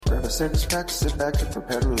six pack, sit back and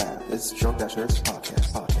prepare to laugh. It's Drunk Dash Nerds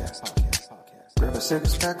podcast. Grab a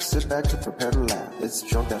six pack, sit back and prepare to laugh. It's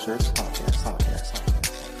Drunk Dash Nerds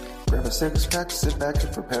podcast. Grab a six pack, sit back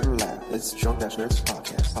and prepare to laugh. It's Drunk Dash Nerds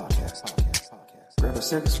podcast. Grab a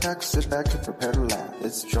six pack, sit back and prepare to laugh.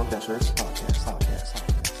 It's Drunk Dash Nerds podcast.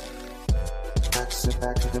 Sit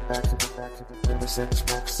back and get back and get back and get grab a six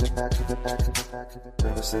pack, sit back and get back and get back and get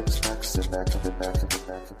grab a six pack, sit back and get back and get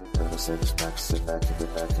back and get grab a six pack, sit back and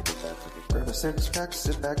get back and get back and get grab a six pack,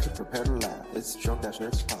 sit back and prepare to laugh. It's Drunk Dash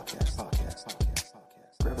Nerds podcast.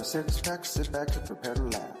 Grab a six pack, sit back and prepare to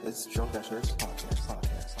laugh. It's Drunk Dash Nerds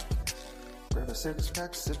podcast. Grab a six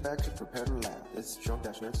pack, sit back and prepare to laugh. It's Drunk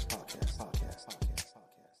Dash Nerds podcast.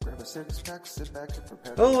 Grab a six pack, sit back and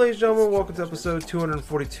prepare to laugh. Hello, ladies and gentlemen. Welcome to episode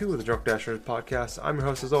 242 of the Drunk Dash Nerds podcast. I'm your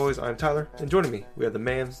host, as always. I'm Tyler, and joining me, we have the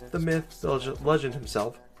man, the myth, the legend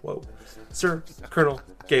himself. Whoa, Sir Colonel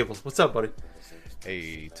Gables. What's up, buddy?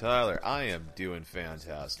 Hey, Tyler. I am doing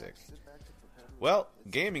fantastic. Well,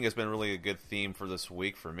 gaming has been really a good theme for this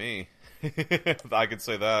week for me. I can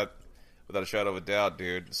say that without a shadow of a doubt,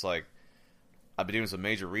 dude. It's like I've been doing some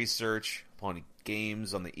major research upon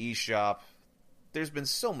games on the eShop. There's been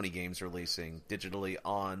so many games releasing digitally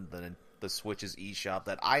on the Switch's eShop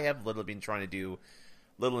that I have literally been trying to do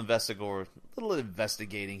little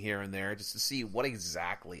investigating here and there just to see what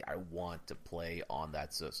exactly I want to play on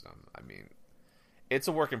that system. I mean, it's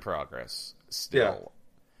a work in progress still. Yeah.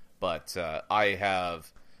 But I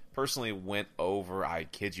have personally went over, I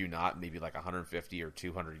kid you not, maybe like 150 or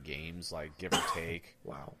 200 games, like give or take.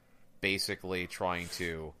 Wow. Basically trying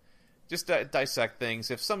to just dissect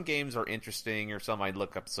things. If some games are interesting or some, I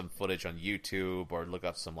look up some footage on YouTube or look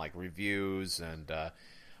up some like reviews and,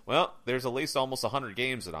 well, there's at least almost 100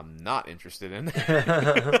 games that I'm not interested in.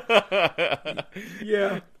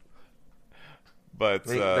 Yeah. But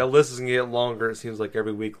that list is going to get longer, it seems like,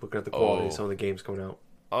 every week looking at the quality of some of the games coming out.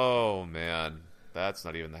 Oh, man. That's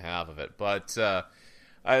not even the half of it. But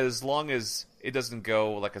as long as it doesn't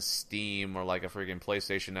go like a Steam or like a freaking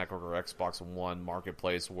PlayStation Network or Xbox One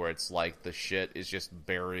marketplace where it's like the shit is just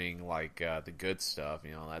burying like the good stuff,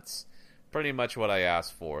 you know, that's pretty much what I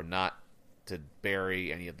asked for, not to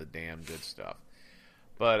bury any of the damn good stuff.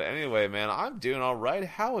 But anyway, man, I'm doing all right.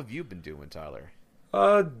 How have you been doing, Tyler?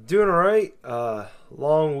 Doing all right.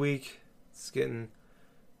 Long week. It's getting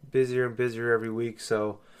busier and busier every week,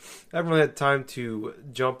 so I haven't really had time to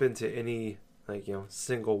jump into any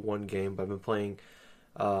single one game, but I've been playing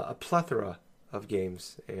a plethora of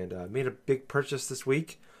games and made a big purchase this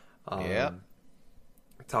week. I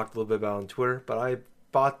talked a little bit about it on Twitter, but I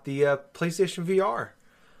bought the PlayStation VR.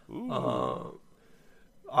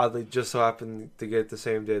 Oddly, just so happened to get it the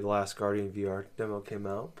same day the last Guardian VR demo came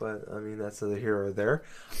out, but I mean that's neither here or there.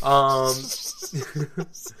 But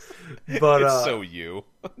it's so you.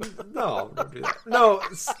 No, don't do that. No,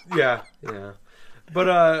 yeah.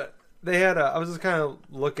 But they had I was just kind of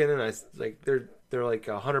looking, and I like they're like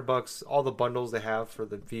 $100. All the bundles they have for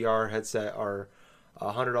the VR headset are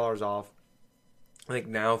 $100 off. I think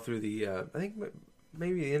now through the I think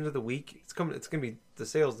maybe the end of the week it's coming. It's gonna be the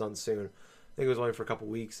sale's done soon. I think it was only for a couple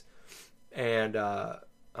weeks, and I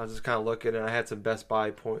was just kind of looking, and I had some Best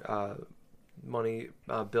Buy money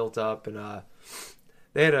built up, and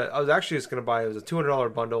they had I was actually just gonna buy. It was a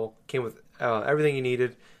 $200 bundle, came with everything you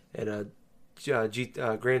needed, and a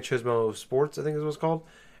Gran Turismo Sports, I think is what it's called,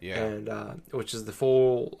 and which is the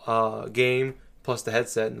full game plus the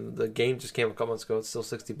headset, and the game just came a couple months ago. It's still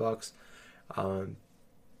 $60. I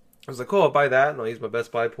was like, cool, I'll buy that, and I'll use my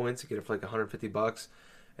Best Buy points to get it for like $150.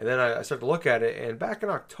 And then I started to look at it, and back in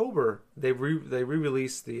October they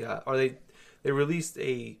re-released they released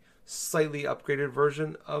a slightly upgraded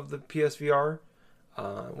version of the PSVR.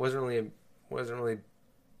 It wasn't really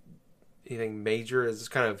anything major. It's just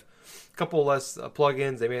kind of a couple less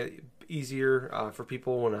plugins. They made it easier for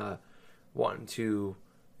people when wanting to.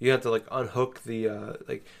 You have to like unhook the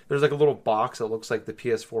there's like a little box that looks like the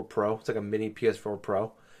PS4 Pro. It's like a mini PS4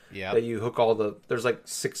 Pro. Yeah. That you hook there's like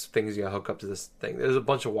 6 things you gotta hook up to this thing. There's a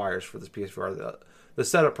bunch of wires for this PSVR. The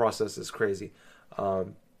setup process is crazy.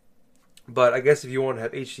 But I guess if you want to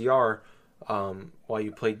have HDR while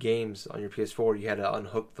you play games on your PS4, you had to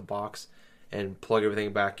unhook the box and plug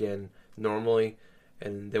everything back in normally.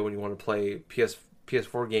 And then when you want to play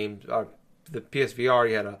PS4 games, the PSVR,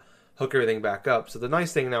 you had to hook everything back up. So the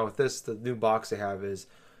nice thing now with this, the new box they have, is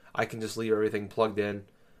I can just leave everything plugged in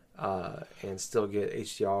and still get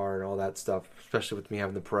HDR and all that stuff, especially with me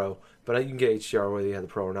having the Pro. But you can get HDR whether you have the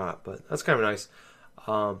Pro or not. But that's kind of nice.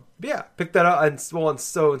 Yeah, pick that up. And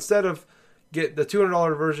so instead of get the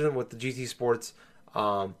 $200 version with the GT Sports,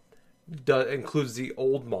 includes the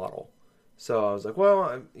old model. So I was like,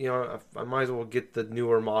 well, I might as well get the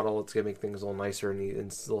newer model. It's gonna make things a little nicer and a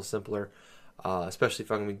little simpler, especially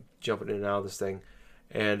if I'm gonna be jumping in and out of this thing.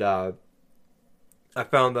 And I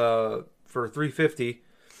found for $350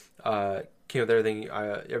 came with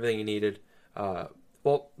everything you needed. Well,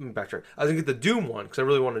 let me backtrack. I was gonna get the Doom one because I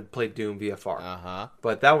really wanted to play Doom VFR.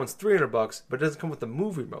 But that one's $300, but it doesn't come with the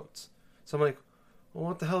move remotes. So I'm like, well,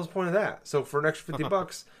 what the hell is the point of that? So for an extra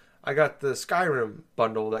 $50, I got the Skyrim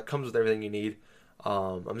bundle that comes with everything you need.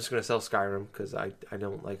 I'm just gonna sell Skyrim because I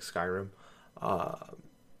don't like Skyrim. But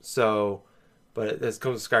it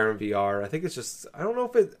comes with Skyrim VR. I think it's just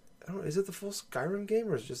is it the full Skyrim game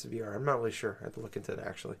or is it just a VR? I'm not really sure. I have to look into it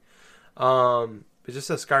actually. It just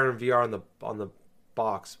says Skyrim VR on the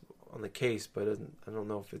box on the case, but I don't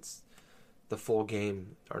know if it's the full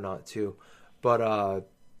game or not too. But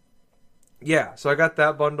yeah, so I got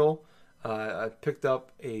that bundle. I picked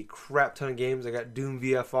up a crap ton of games. I got Doom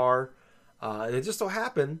VFR, and it just so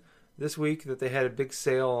happened this week that they had a big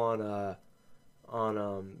sale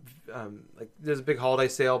on like there's a big holiday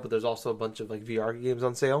sale, but there's also a bunch of like VR games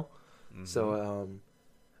on sale. Mm-hmm. So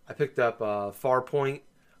I picked up Farpoint.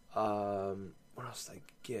 What else did I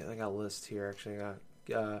get? I got a list here actually.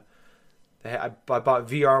 I bought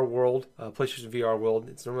VR World, PlayStation VR World.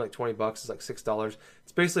 It's normally like $20. It's like $6.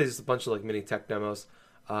 It's basically just a bunch of like mini tech demos.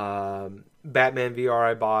 Batman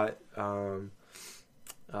VR I bought.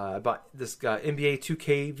 I bought this NBA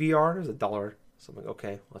 2K VR. It was $1. So I'm like,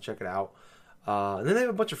 okay, I'll check it out. And then they have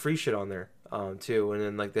a bunch of free shit on there too. And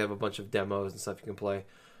then like they have a bunch of demos and stuff you can play.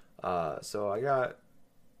 So I got.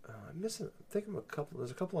 I'm thinking of a couple.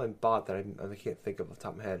 There's a couple I bought that I can't think of off the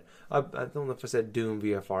top of my head. I don't know if I said Doom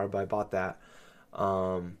VFR, but I bought that.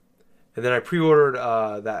 And then I pre-ordered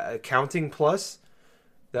that Accounting Plus.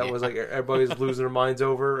 That was like everybody's losing their minds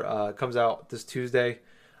over. It comes out this Tuesday.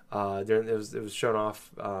 It was shown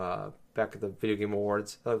off back at the Video Game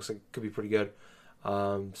Awards. That looks like it could be pretty good.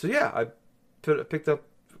 So yeah, I picked up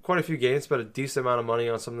quite a few games, spent a decent amount of money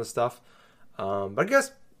on some of the stuff. But I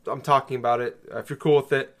guess I'm talking about it. If you're cool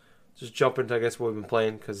with it, just jump into, I guess, what we've been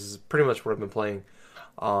playing, because this is pretty much what I've been playing.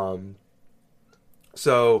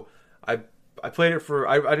 So I played it for...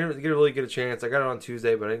 I didn't really get a chance. I got it on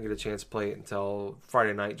Tuesday, but I didn't get a chance to play it until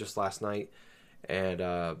Friday night, just last night. And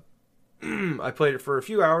I played it for a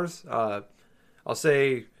few hours. I'll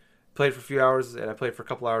say played for a few hours, and I played for a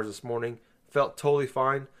couple hours this morning. Felt totally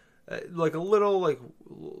fine. Like a little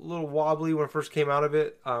wobbly when I first came out of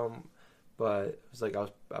it. But it was like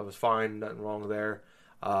I was fine, nothing wrong there.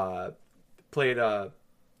 Played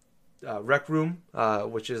Rec Room,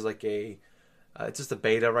 which is like it's just a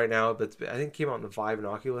beta right now, but I think it came out in the Vive and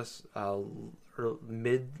Oculus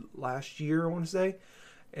mid last year, I want to say.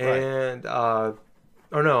 And or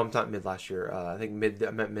no, I'm not mid last year. I think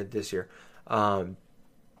I meant mid this year. And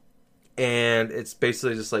it's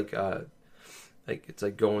basically just like it's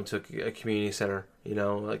like going to a community center, you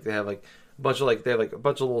know, like they have like a bunch of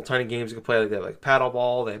little tiny games you can play. Like they have like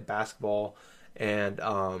paddleball, they have basketball, and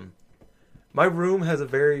my room has a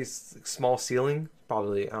very small ceiling,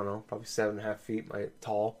 probably 7.5 feet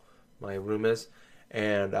tall. My room is,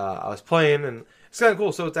 and I was playing, and it's kind of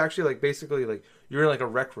cool. So it's actually like basically like you're in like a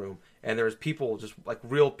rec room, and there's people, just like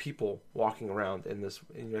real people walking around in this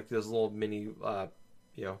little mini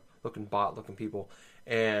looking people,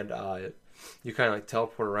 and you kind of like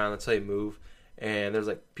teleport around. That's how you move. And there's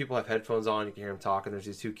like people have headphones on. You can hear them talking. There's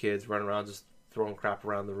these two kids running around just throwing crap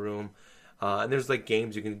around the room. And there's like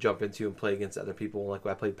games you can jump into and play against other people. Like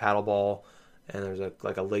I played paddleball, and there's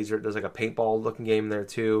like a laser. There's like a paintball looking game there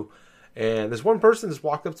too. And this one person just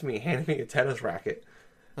walked up to me and handed me a tennis racket.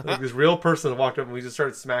 Like this real person walked up and we just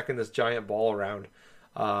started smacking this giant ball around.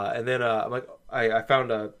 And then I'm like, I found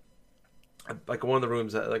like one of the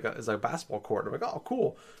rooms that is like a basketball court. I'm like, oh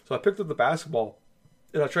cool. So I picked up the basketball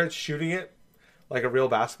and I tried shooting it like a real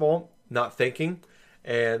basketball, not thinking,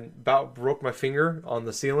 and about broke my finger on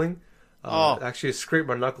the ceiling. Actually scraped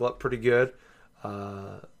my knuckle up pretty good.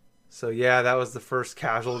 So yeah, that was the first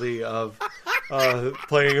casualty of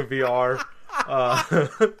playing in VR.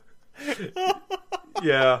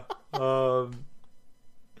 Yeah.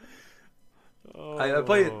 I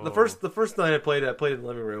played the first night I played in the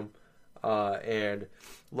living room, and a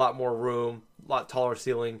lot more room, a lot taller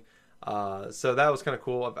ceiling. So that was kind of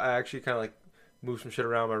cool. I actually kind of like moved some shit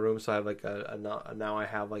around my room, so I have like now I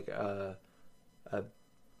have like a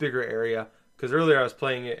bigger area, because earlier I was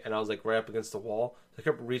playing it and I was like right up against the wall. So I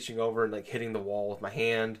kept reaching over and like hitting the wall with my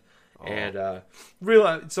hand, and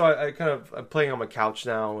so I'm playing on my couch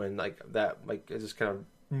now, and like that, like I just kind of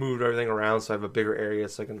moved everything around so I have a bigger area,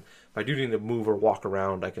 so I can, if I do need to move or walk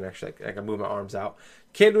around, I can move my arms out.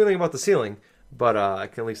 Can't do anything about the ceiling, but I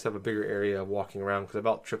can at least have a bigger area walking around because I've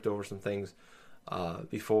about tripped over some things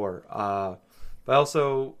before. But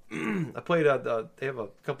also, I played. They have a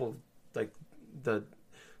couple of, like the.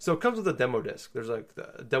 So it comes with a demo disc. There's like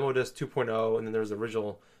the demo disc 2.0, and then there's the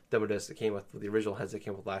original demo disc that came with the original heads that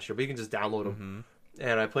came with last year. But you can just download them.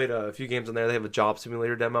 And I played a few games on there. They have a job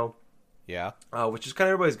simulator demo. Yeah. Which is kind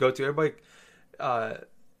of everybody's go-to. Everybody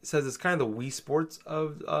says it's kind of the Wii Sports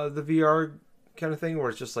of the VR kind of thing, where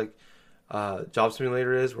it's just like job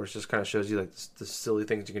simulator is, where it just kind of shows you like the silly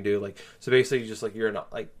things you can do. Like, so basically, you just like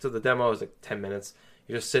so the demo is like 10 minutes.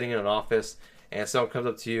 You're just sitting in an office, and someone comes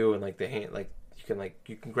up to you and like they hand like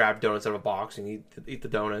you can grab donuts out of a box and eat the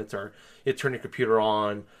donuts, or you turn your computer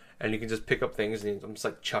on and you can just pick up things and I'm just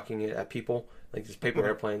like chucking it at people, like just paper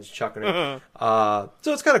airplanes, chucking it. So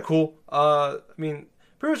it's kind of cool. I mean,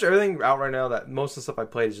 pretty much everything out right now, that most of the stuff I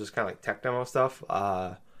played is just kind of like tech demo stuff.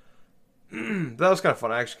 That was kind of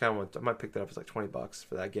fun. I actually kind of I might pick that up. It's like $20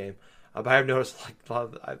 for that game. But I have noticed like a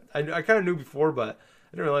lot of, I kind of knew before, but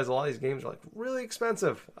I didn't realize a lot of these games are like really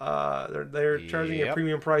expensive. They're charging a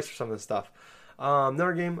premium price for some of this stuff.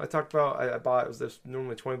 Another game I talked about, I bought, it was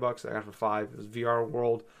normally $20. I got it for $5. It was VR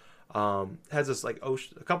World. Has this like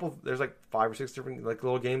there's like 5 or 6 different like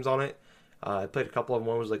little games on it. I played a couple of them.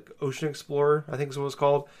 One was like Ocean Explorer, I think is what it's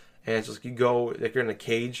called. And it's just, you go, like you're in a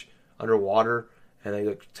cage underwater, and they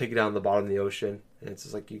like take you down to the bottom of the ocean. And it's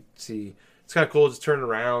just like, you see, it's kind of cool, just turning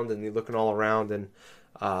around and you're looking all around, and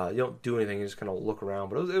you don't do anything, you just kind of look around.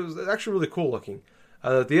 But it was actually really cool looking.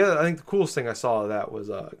 I think the coolest thing I saw of that was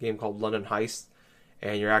a game called London Heist.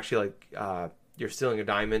 And you're actually like, you're stealing a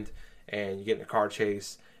diamond, and you get in a car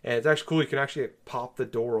chase. And it's actually cool. You can actually like, pop the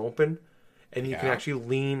door open, and you can actually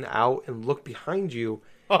lean out and look behind you,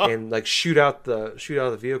 and like shoot out of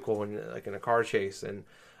the vehicle, and like in a car chase. And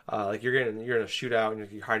like you're in a shootout,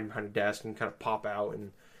 and you're hiding behind a desk, and kind of pop out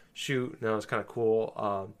and shoot. And that was kind of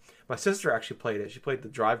cool. My sister actually played it. She played the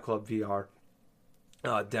Drive Club VR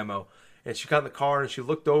demo, and she got in the car and she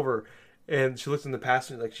looked over. And she looked in the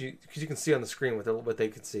passenger, like because you can see on the screen what they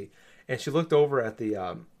could see. And she looked over at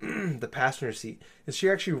the the passenger seat, and she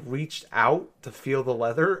actually reached out to feel the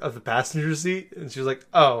leather of the passenger seat, and she was like,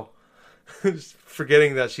 "Oh,"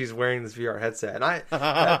 forgetting that she's wearing this VR headset. And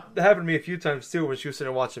that happened to me a few times too when she was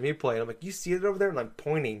sitting watching me play. And I'm like, "You see it over there?" And I'm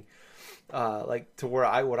pointing like to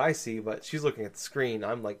what I see, but she's looking at the screen.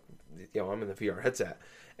 I'm like, I'm in the VR headset.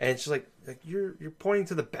 And she's like you're pointing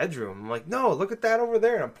to the bedroom. I'm like, no, look at that over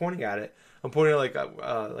there. And I'm pointing at it. I'm pointing at like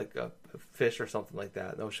a fish or something like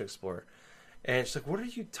that, the Ocean Explorer. And she's like, what are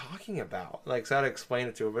you talking about? Like, so I had to explain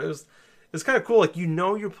it to her. But it was kind of cool. Like,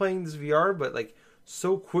 you're playing this VR, but like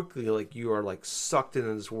so quickly, like you are like sucked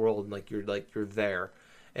into this world, and like you're there.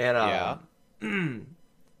 And I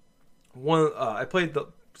played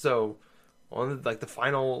on the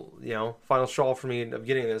final straw for me of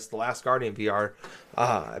getting this, The Last Guardian VR.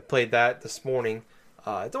 I played that this morning.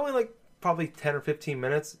 It's only like probably 10 or 15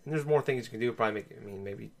 minutes, and there's more things you can do. Probably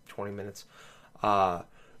maybe 20 minutes.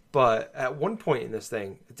 But at one point in this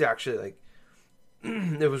thing, it's actually like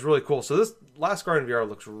it was really cool. So this Last Guardian VR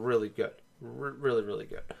looks really good, really really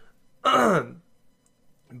good.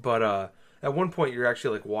 But at one point you're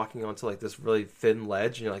actually like walking onto like this really thin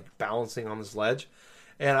ledge, and you're like balancing on this ledge.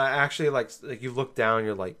 And I actually like you look down,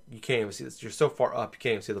 you're like, you can't even see this. You're so far up, you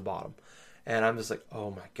can't even see the bottom. And I'm just like,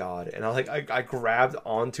 oh my god. And I grabbed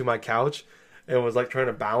onto my couch and was like trying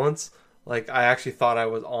to balance. Like I actually thought I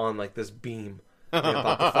was on like this beam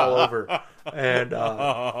about to fall over. And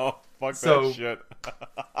fuck so, that shit.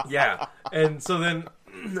 Yeah. And so then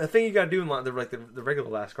the thing you gotta do in the regular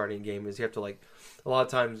Last Guardian game is you have to like, a lot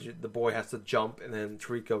of times the boy has to jump, and then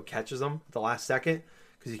Toriko catches him at the last second.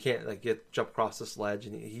 Because he can't like jump across this ledge,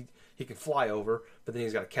 and he can fly over, but then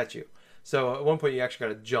he's got to catch you. So at one point you actually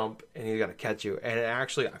got to jump, and he's got to catch you. And I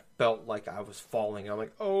felt like I was falling. I'm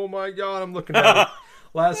like, oh my god, I'm looking down.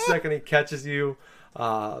 Last second he catches you.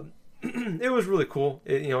 It was really cool.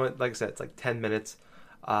 Like I said, it's like 10 minutes.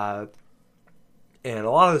 And a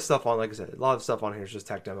lot of the stuff on here is just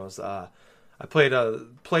tech demos. I played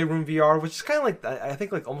Playroom VR, which is kind of like I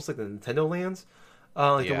think like almost like the Nintendo Lands, the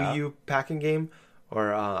Wii U packing game.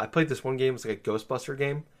 Or I played this one game. It's like a Ghostbuster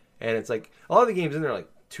game, and it's like a lot of the games in there are like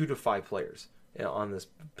 2 to 5 players on this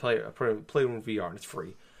Playroom VR, and it's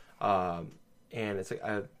free. And it's like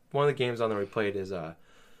one of the games on there we played is so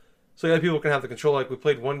the other people can have the controller. Like we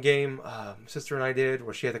played one game, my sister and I did,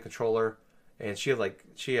 where she had the controller, and she was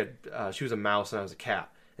a mouse and I was a cat,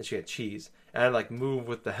 and she had cheese, and I'd like move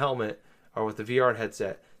with the helmet or with the VR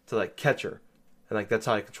headset to like catch her, and like that's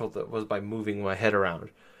how I controlled it, was by moving my head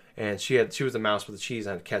around. And she was a mouse with the cheese,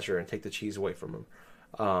 and I had to catch her and take the cheese away from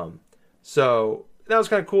him. So that was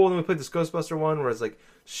kind of cool. And then we played this Ghostbuster one where it's like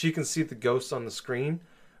she can see the ghosts on the screen,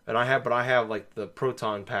 and I have like the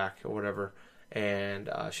proton pack or whatever, and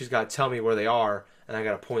she's got to tell me where they are, and I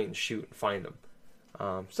got to point and shoot and find them.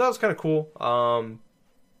 So that was kind of cool.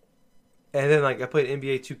 And then like I played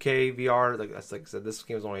NBA 2K VR. Like I said, this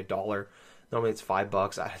game was only $1. Normally it's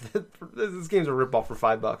 $5. This game's a ripoff for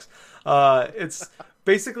 $5. It's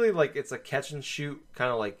basically like it's a catch and shoot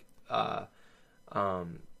kind of like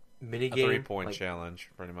mini game. A 3-point like, challenge,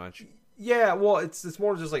 pretty much. Yeah, well, it's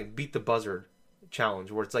more just like beat the buzzer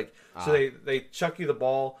challenge where it's like so they chuck you the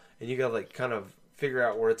ball and you gotta like kind of figure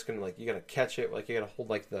out where it's gonna like you gotta catch it, like you gotta hold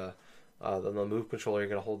like the move controller, you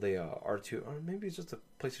gotta hold the R2, or maybe it's just a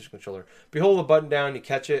PlayStation controller. But you hold the button down, you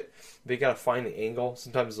catch it, but you gotta find the angle.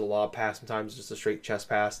 Sometimes it's a lob pass, sometimes it's just a straight chest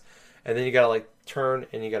pass, and then you gotta like turn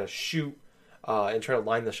and you gotta shoot and try to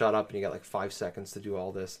line the shot up, and you got like 5 seconds to do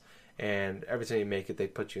all this. And every time you make it, they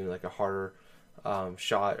put you in like a harder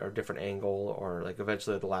shot or different angle, or like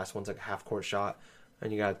eventually the last one's like a half court shot,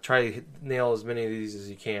 and you gotta try to nail as many of these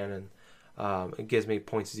as you can, and it gives me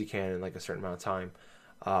points as you can in like a certain amount of time.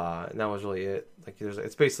 And that was really it. Like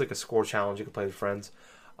it's basically like a score challenge you can play with friends.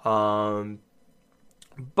 But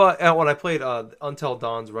when I played Until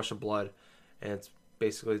Dawn's Rush of Blood, and it's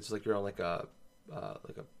basically just like you're on like a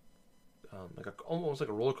almost like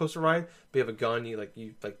a roller coaster ride. But you have a gun. You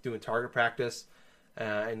doing target practice,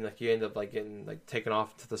 and like you end up like getting like taken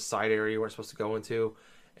off to the side area you weren't supposed to go into,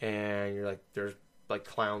 and you're like there's like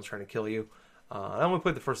clowns trying to kill you. I only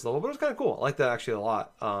played the first level, but it was kind of cool. I liked that actually a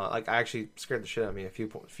lot. Like I actually scared the shit out of me a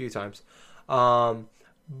few times.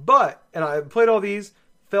 But I played all these,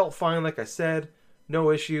 felt fine. Like I said, no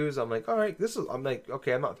issues. I'm like, all right, I'm like,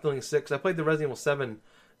 okay, I'm not feeling sick. 'Cause I played the Resident Evil 7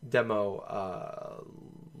 demo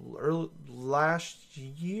last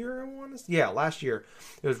year. Last year.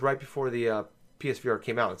 It was right before the PSVR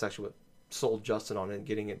came out. It's actually what sold Justin on it,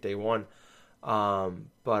 getting it day one.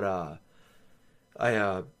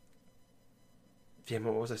 Damn,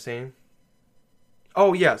 what was I saying?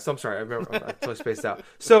 Oh, yeah, so I'm sorry. I remember. I totally spaced out.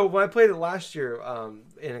 So when I played it last year, and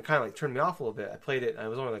it kind of like turned me off a little bit, I played it, and it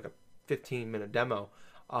was only like a 15-minute demo.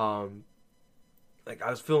 Like I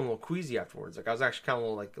was feeling a little queasy afterwards. Like I was actually kind of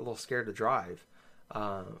a little scared to drive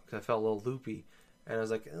because I felt a little loopy, and I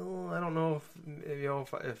was like, oh, I don't know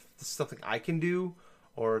if this is something I can do,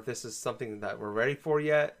 or if this is something that we're ready for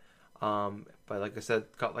yet. But like I said,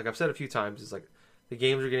 like I've said a few times, it's like the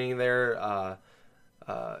games are getting there.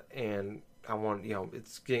 And I want,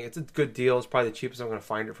 it's a good deal. It's probably the cheapest I'm going to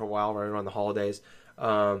find it for a while, right around the holidays.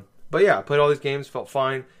 But yeah, I played all these games, felt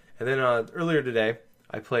fine. And then earlier today,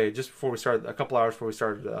 I played just before we started, a couple hours before we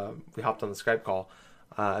started. We hopped on the Skype call.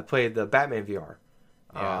 I played the Batman VR.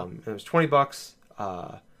 Yeah. And it was $20.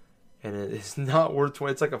 And it is not worth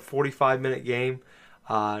 20. It's like a 45-minute game.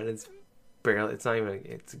 And it's not even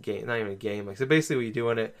a game. Like so, basically, what you do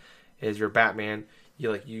in it is you're Batman.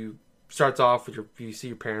 You starts off with you see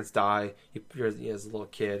your parents die. You're as a little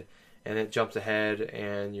kid, and it jumps ahead,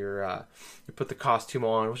 and you put the costume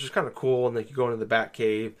on, which is kind of cool. And then you go into the Bat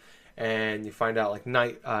Cave, and you find out like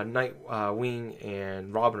Nightwing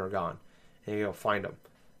and Robin are gone, and you go find them.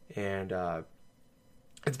 And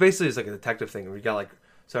it's basically just like a detective thing. Where you got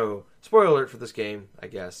so spoiler alert for this game, I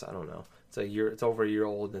guess. I don't know. It's over a year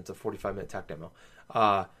old, and it's a 45-minute tech demo.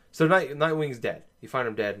 So Nightwing's dead. You find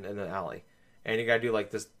him dead in an alley. And you gotta do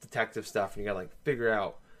like this detective stuff, and you gotta like figure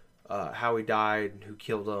out how he died and who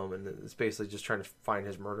killed him, and it's basically just trying to find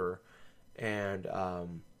his murderer. And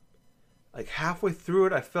like halfway through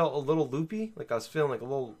it, I felt a little loopy, like I was feeling like a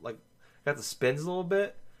little like got the spins a little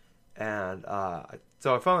bit, and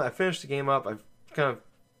so I finished the game up. I kind of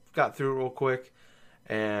got through it real quick,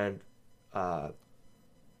 and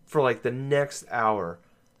for like the next hour,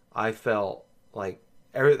 I felt like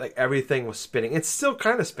everything was spinning. It's still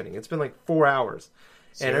kind of spinning. It's been like 4 hours,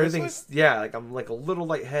 and everything's like I'm like a little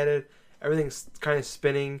lightheaded. Everything's kind of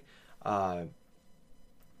spinning. I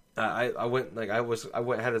went had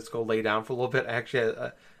to go lay down for a little bit. Actually,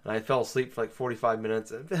 and I fell asleep for like 45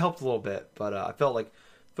 minutes. It helped a little bit, but I feel like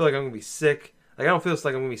I'm gonna be sick. Like I don't feel like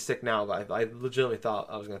I'm gonna be sick now, but I legitimately thought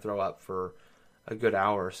I was gonna throw up for a good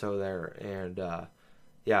hour or so there, and I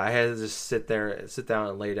had to just sit down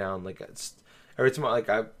and lay down. Like every time I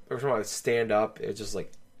would stand up, it just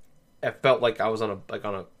like it felt like I was on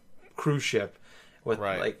a cruise ship with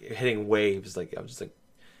like hitting waves. Like I was just like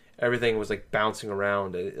everything was like bouncing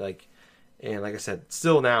around. And like I said,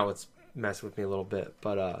 still now it's messing with me a little bit.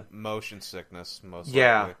 But motion sickness, most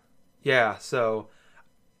likely. Yeah. So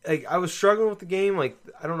like I was struggling with the game. Like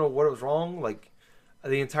I don't know what was wrong. Like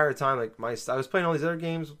the entire time, like I was playing all these other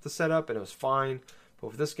games with the setup, and it was fine. But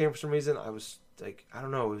with this game, for some reason, I was like, I don't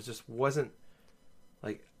know, it just wasn't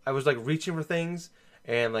I was like reaching for things,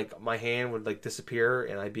 and like my hand would like disappear,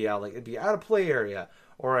 and I'd be out like it'd be out of play area,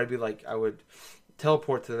 or I'd be like I would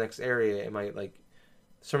teleport to the next area, and my like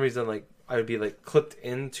for some reason like I would be like clipped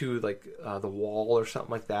into like the wall or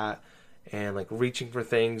something like that, and like reaching for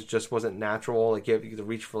things just wasn't natural. Like you have to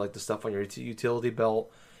reach for like the stuff on your utility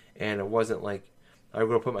belt, and it wasn't like I would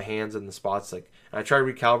go put my hands in the spots like. And I tried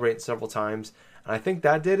recalibrating several times, and I think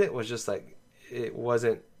that did it. Was just like it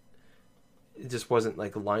just wasn't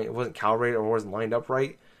like it wasn't calibrated or wasn't lined up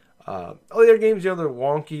right. All the other games, they're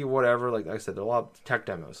wonky, whatever. Like I said, they're a lot of tech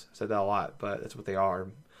demos. I said that a lot, but that's what they are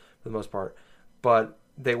for the most part. But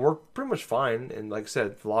they work pretty much fine. And like I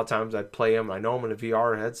said, a lot of times I'd play them. I know I'm in a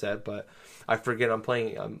VR headset, but I forget I'm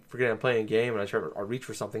playing. I'm playing a game, and I reach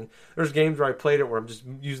for something. There's games where I played it where I'm just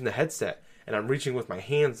using the headset and I'm reaching with my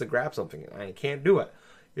hands to grab something, and I can't do it.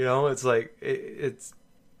 It's like it's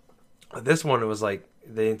this one. It was like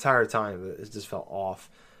the entire time it just felt off.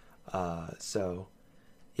 So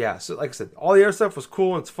like I said, all the other stuff was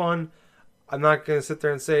cool and it's fun. I'm not gonna sit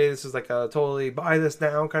there and say this is like a totally buy this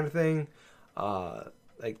now kind of thing.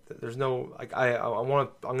 Like there's no like I'm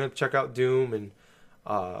gonna check out Doom and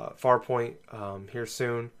Farpoint here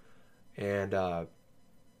soon, and I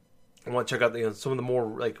want to check out some of the more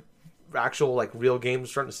like actual like real games I'm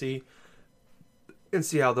starting to see and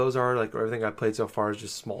see how those are. Like everything I played so far is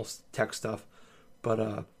just small tech stuff,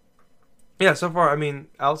 but so far I mean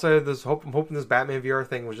outside of this, I'm hoping this Batman VR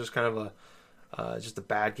thing was just kind of just a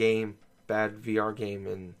bad VR game,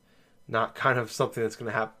 and not kind of something that's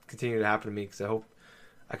going to continue to happen to me, because I hope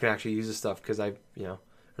I can actually use this stuff, because there's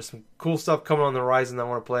some cool stuff coming on the horizon that I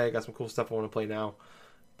want to play. I got some cool stuff I want to play now,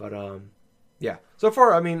 but so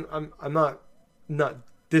far I mean I'm not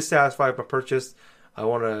dissatisfied with my purchase. I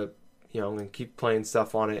want to I'm going to keep playing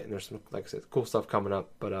stuff on it, and there's some, like I said, cool stuff coming up.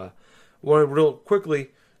 But I want to real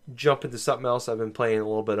quickly jump into something else I've been playing a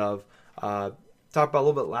little bit of. Talked about a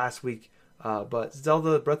little bit last week, but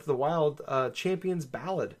Zelda Breath of the Wild Champions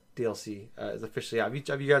Ballad DLC is officially out.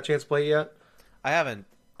 Have you got a chance to play it yet? I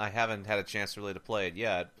haven't had a chance really to play it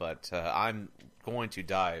yet, but I'm going to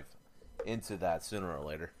dive into that sooner or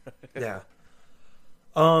later. Yeah.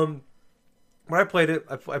 When I played it,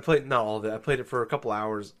 I played not all of it. I played it for a couple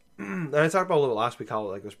hours. And I talked about a little last week how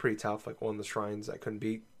like it was pretty tough. Like one of the shrines I couldn't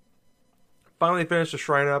beat. Finally finished the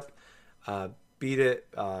shrine up, beat it.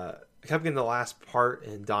 I kept getting the last part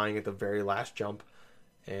and dying at the very last jump,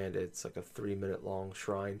 and it's like a 3-minute long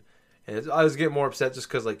shrine. And I was getting more upset just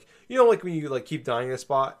because like like when you like keep dying in a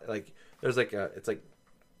spot, like there's like it's like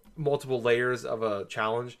multiple layers of a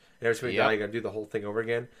challenge, and every time you die, you gotta do the whole thing over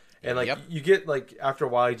again. And like you get like after a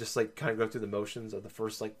while, you just like kind of go through the motions of the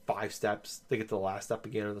first like 5 steps to get to the last step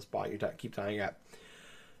again in the spot you keep dying at.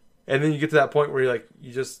 And then you get to that point where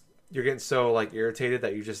you're getting so like irritated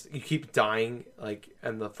that you keep dying like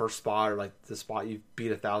in the first spot, or like the spot you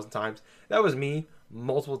beat 1,000 times. That was me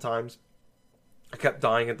multiple times. I kept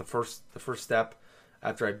dying at the first step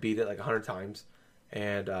after I beat it like 100 times,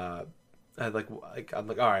 and I'm like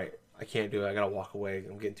all right, I can't do it. I gotta walk away.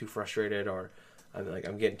 I'm getting too frustrated, or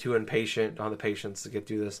I'm getting too impatient. Don't have the patience to get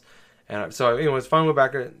through this. And so anyways, finally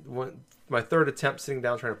went back. My third attempt sitting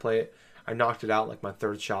down trying to play it, I knocked it out like my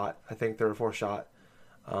third shot. I think third or fourth shot.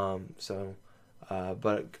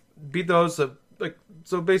 But beat those. So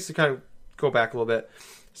basically, kind of go back a little bit.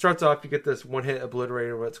 Starts off, you get this one-hit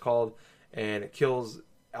obliterator, what it's called, and it kills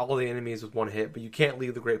all the enemies with one hit. But you can't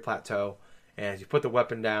leave the Great Plateau, and you put the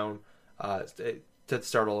weapon down to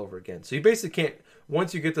start all over again. So you basically can't.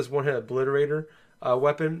 Once you get this one-hit obliterator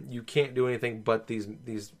weapon, you can't do anything but these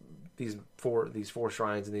four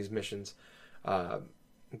shrines and these missions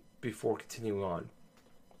before continuing on.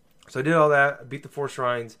 So I did all that. I beat the 4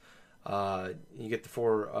 shrines. You get the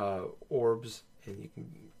 4 orbs, and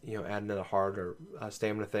you can add another heart or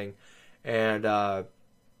stamina thing, and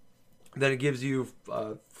then it gives you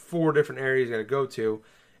 4 different areas you got to go to,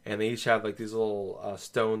 and they each have like these little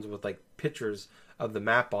stones with like pictures of the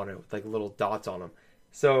map on it with like little dots on them.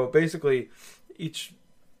 So basically, each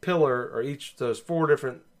pillar or each those 4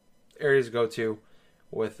 different areas to go to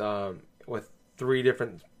with 3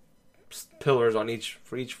 different pillars on each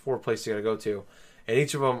 4 places you got to go to, and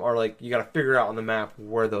each of them are like you got to figure out on the map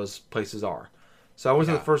where those places are. So I went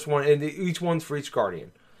to the first one, and each one's for each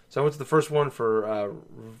guardian. So I went to the first one for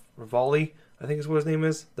Rivali, I think is what his name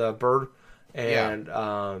is, the bird, and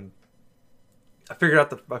I figured out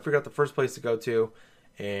the first place to go to,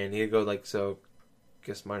 and he'd go like so. I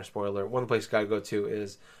guess minor spoiler. One of the places you gotta go to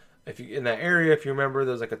is if you in that area. If you remember,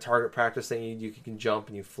 there's like a target practice thing. You can jump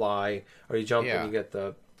and you fly, or you jump and you get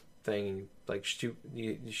the thing and you like shoot.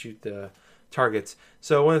 You shoot the targets.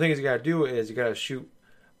 So one of the things you gotta do is you gotta shoot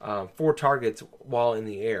 4 targets while in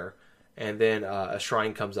the air, and then a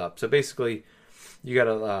shrine comes up. So basically, you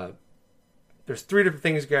gotta. There's 3 different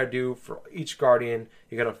things you gotta do for each guardian.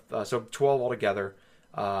 You gotta so 12 altogether.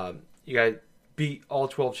 You gotta beat all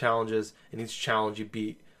 12 challenges, and each challenge you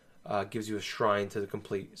beat gives you a shrine to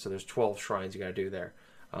complete. So there's 12 shrines you gotta do there.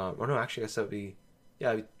 Or no, actually, I guess that would be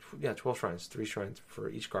 12 shrines, 3 shrines for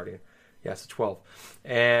each guardian. Yeah, so 12.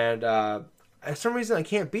 And for some reason, I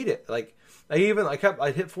can't beat it. Like I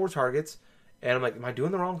hit 4 targets, and I'm like, am I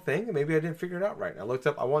doing the wrong thing? Maybe I didn't figure it out right. And I looked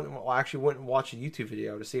up. I actually went and watched a YouTube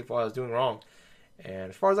video to see if I was doing wrong.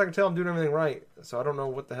 And as far as I can tell, I'm doing everything right. So I don't know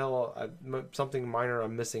what the hell, something minor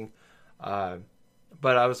I'm missing. But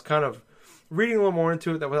I was kind of reading a little more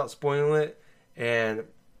into it that without spoiling it, and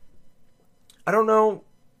I don't know,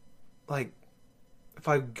 like, if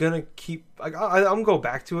I'm gonna keep, like, I'm gonna go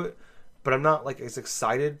back to it, but I'm not like as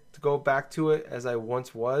excited to go back to it as I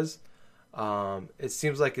once was. It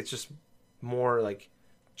seems like it's just more like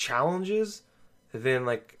challenges than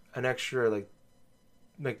like an extra like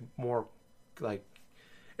more like,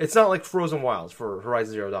 it's not like Frozen Wilds for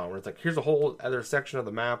Horizon Zero Dawn where it's like, here's a whole other section of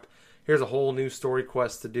the map, here's a whole new story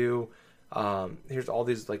quest to do, here's all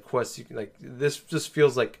these like quests you can, like, this just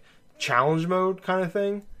feels like challenge mode kind of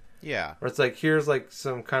thing. Yeah. Where it's like, here's like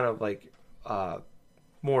some kind of like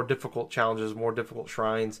more difficult challenges, more difficult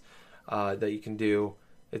shrines that you can do.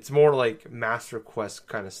 It's more like Master Quest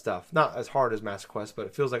kind of stuff. Not as hard as Master Quest, but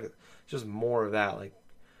it feels like it's just more of that. Like,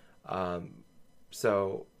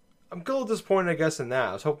 so I'm a little disappointed, I guess, in that.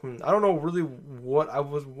 I was hoping, I don't know really what I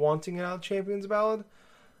was wanting out of Champions Ballad.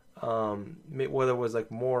 Whether it was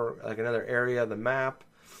like more like another area of the map,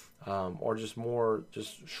 or just more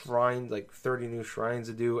just shrines, like 30 new shrines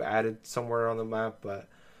to do added somewhere on the map, but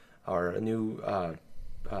or a new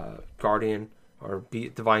guardian or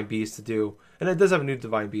divine beast to do, and it does have a new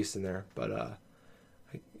divine beast in there. But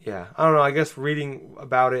yeah, I don't know. I guess reading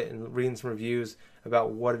about it and reading some reviews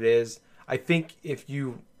about what it is, I think if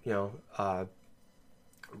you know,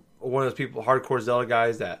 one of those people, hardcore Zelda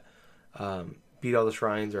guys that beat all the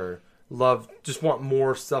shrines or just want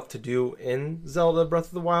more stuff to do in Zelda Breath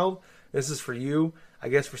of the Wild, this is for you. I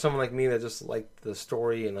guess for someone like me that just like the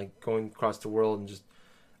story and like going across the world and just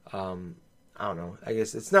I don't know. I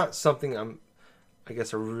guess it's not something I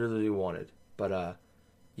really wanted. But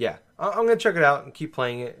yeah, I'm gonna check it out and keep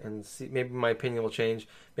playing it and see. Maybe my opinion will change.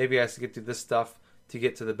 Maybe I have to get through this stuff to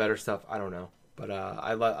get to the better stuff. I don't know. But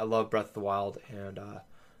I love Breath of the Wild, and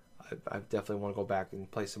I definitely want to go back and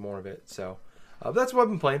play some more of it. So that's what I've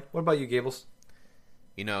been playing. What about you, Gables?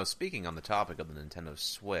 You know, speaking on the topic of the Nintendo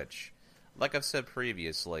Switch, like I've said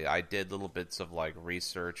previously, I did little bits of like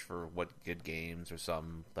research for what good games or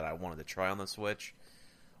something that I wanted to try on the Switch.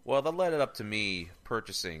 Well, that led it up to me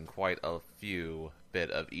purchasing quite a few bit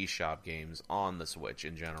of eShop games on the Switch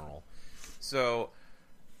in general. So,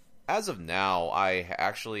 as of now, I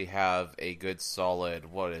actually have a good solid,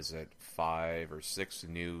 5 or 6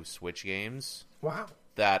 new Switch games. Wow.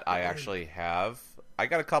 That I actually have. I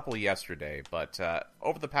got a couple yesterday, but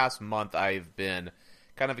over the past month, I've been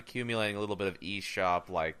kind of accumulating a little bit of eShop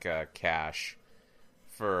like cash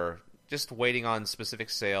for just waiting on specific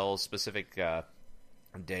sales, specific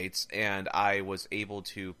dates, and I was able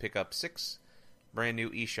to pick up 6 brand new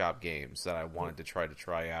eShop games that I wanted to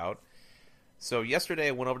try out. So yesterday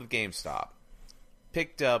I went over to GameStop,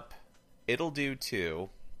 picked up It'll Do 2,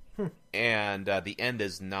 and The End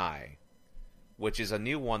Is Nigh, which is a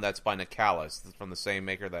new one that's by Nicalis, from the same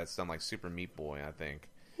maker that's done like Super Meat Boy, I think.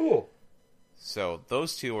 Cool. So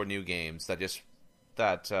those 2 are new games that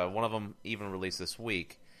one of them even released this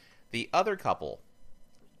week. The other couple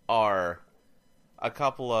are a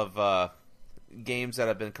couple of games that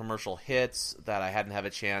have been commercial hits that I hadn't had a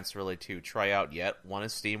chance really to try out yet. One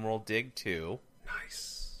is SteamWorld Dig 2.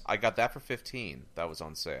 Nice. I got that for $15. That was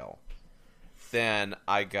on sale. Then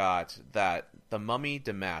I got The Mummy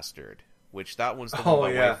Demastered, which that one's the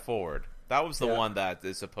one that went forward. That was the one that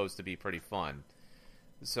is supposed to be pretty fun.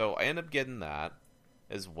 So I ended up getting that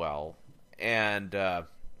as well. And I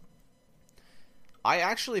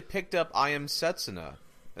actually picked up I Am Setsuna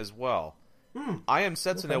as well. I Am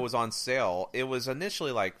Setsuna was on sale. It was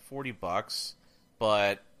initially like $40,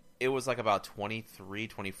 but it was like about $23,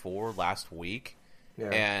 $24 last week. Yeah.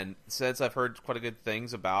 And since I've heard quite a good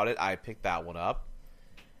things about it, I picked that one up.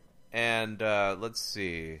 And let's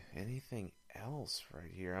see, anything else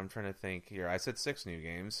right here? I'm trying to think here. I said 6 new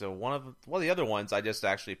games. So one of the other ones I just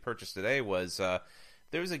actually purchased today was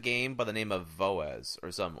there was a game by the name of Voez or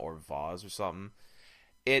Voz or something.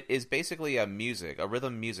 It is basically a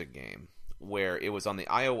rhythm music game, where it was on the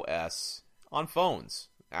iOS, on phones,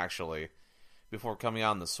 actually, before coming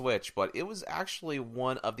out on the Switch, but it was actually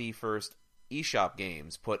one of the first eShop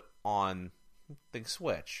games put on the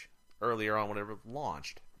Switch earlier on whenever it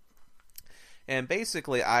launched. And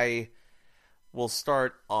basically, I will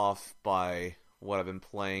start off by what I've been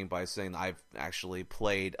playing by saying I've actually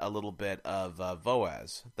played a little bit of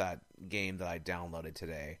Voez, that game that I downloaded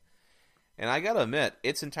today. And I gotta admit,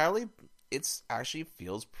 it's actually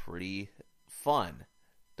feels pretty fun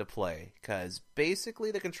to play, because basically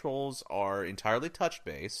the controls are entirely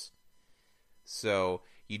touch-based, so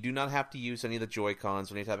you do not have to use any of the Joy-Cons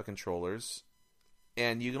or any type of controllers,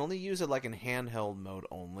 and you can only use it like in handheld mode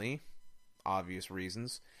only, obvious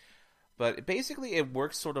reasons. But basically it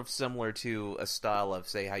works sort of similar to a style of,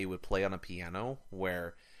 say, how you would play on a piano,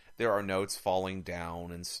 where there are notes falling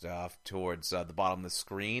down and stuff towards the bottom of the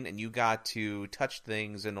screen, and you got to touch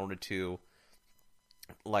things in order to,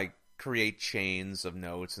 like, create chains of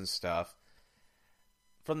notes and stuff.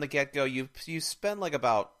 From the get-go, you spend like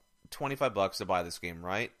about $25 to buy this game,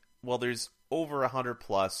 right? Well, there's over 100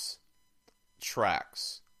 plus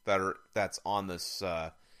tracks that's on this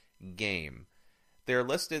game. They're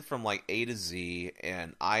listed from like A to Z,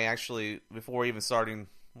 and I actually, before even starting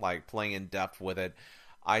like playing in depth with it,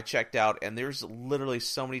 I checked out, and there's literally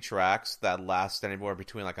so many tracks that last anywhere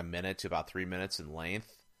between like a minute to about 3 minutes in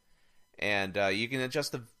length. And you can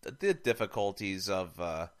adjust the difficulties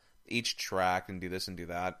of each track and do this and do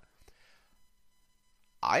that.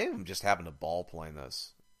 I am just having a ball playing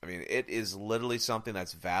this. I mean, it is literally something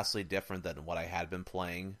that's vastly different than what I had been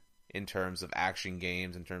playing in terms of action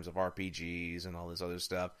games, in terms of RPGs and all this other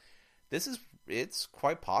stuff. It's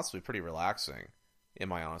quite possibly pretty relaxing, in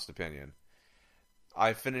my honest opinion.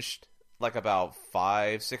 I finished like about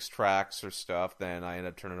 5-6 tracks or stuff, then I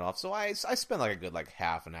ended up turning it off. So I spent like a good like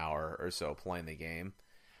half an hour or so playing the game.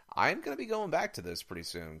 I'm going to be going back to this pretty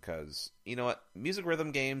soon, because, you know what, music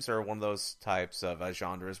rhythm games are one of those types of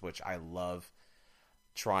genres which I love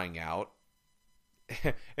trying out.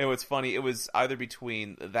 And what's funny, it was either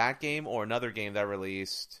between that game or another game that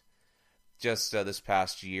released just this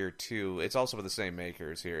past year too. It's also for the same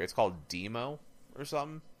makers here. It's called Demo or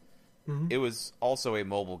something. Mm-hmm. It was also a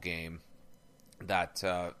mobile game that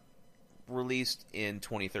released in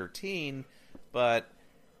 2013, but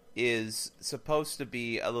is supposed to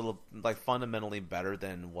be a little like fundamentally better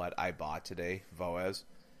than what I bought today, Voez.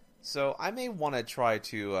 So I may want to try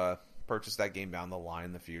to purchase that game down the line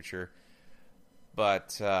in the future.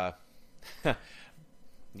 But yeah.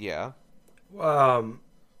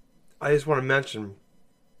 I just want to mention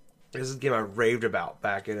this is a game I raved about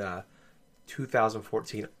back in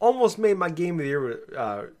 2014. Almost made my game of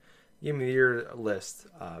the year list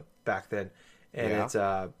back then, and it's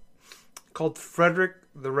called Frederick: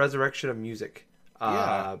 The Resurrection of Music.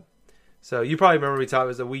 So you probably remember we talked. It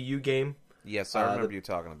was a Wii U game. Yes, I remember you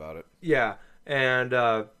talking about it. Yeah, and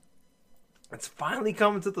it's finally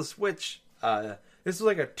coming to the Switch. This was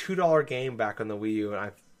like a $2 game back on the Wii U, and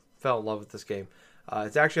I fell in love with this game.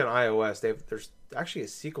 It's actually on iOS. There's actually a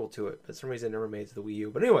sequel to it, but for some reason it never made it to the Wii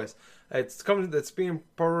U. But anyways, it's being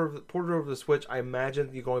ported over the Switch. I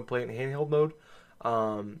imagine you can only play it in handheld mode.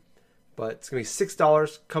 But it's going to be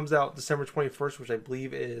 $6. Comes out December 21st, which I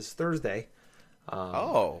believe is Thursday.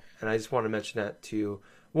 And I just want to mention that to you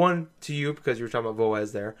because you were talking about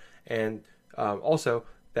Voez there, and also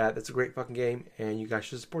that it's a great fucking game, and you guys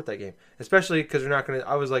should support that game, especially because they're not going to.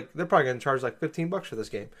 I was like, they're probably going to charge like $15 for this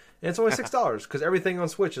game, and it's only $6 because everything on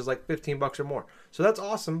Switch is like $15 or more. So that's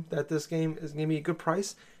awesome that this game is going to be a good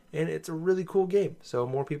price, and it's a really cool game. So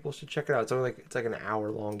more people should check it out. It's like an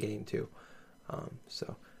hour-long game too.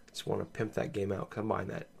 So just want to pimp that game out. Come on,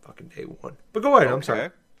 that fucking day one. But go ahead. Okay. I'm sorry.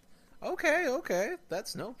 Okay.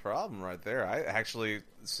 That's no problem right there. I actually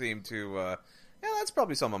seem to. That's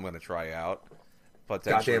probably something I'm going to try out.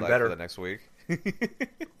 Potentially for the next week.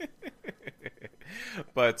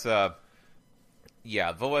 But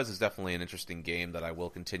Voez is definitely an interesting game that I will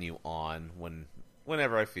continue on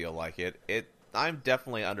whenever I feel like it. I'm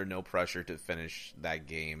definitely under no pressure to finish that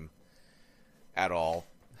game at all.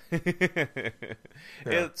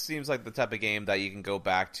 It seems like the type of game that you can go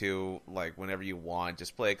back to like whenever you want.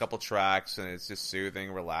 Just play a couple tracks and it's just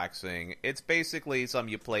soothing, relaxing. It's basically something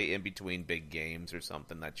you play in between big games or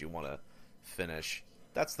something that you want to finish.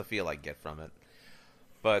 That's the feel I get from it.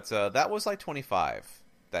 But that was like $25,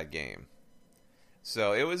 that game.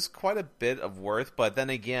 So it was quite a bit of worth, but then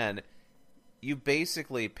again, you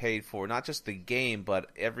basically paid for not just the game, but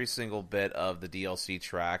every single bit of the DLC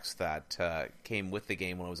tracks that came with the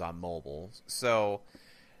game when it was on mobile. So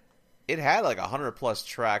it had like 100 plus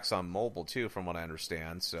tracks on mobile too, from what I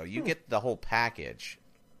understand. So you get the whole package.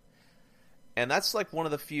 And that's like one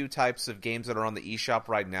of the few types of games that are on the eShop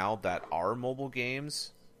right now that are mobile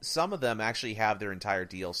games. Some of them actually have their entire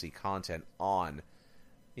DLC content on,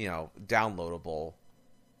 downloadable,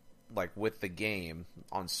 like with the game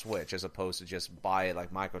on Switch, as opposed to just buy it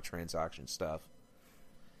like microtransaction stuff.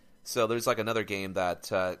 So there's like another game that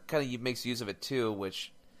kind of makes use of it too,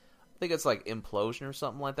 which I think it's like Implosion or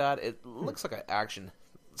something like that. It looks like an action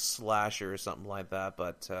slasher or something like that,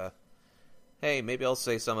 but hey, maybe I'll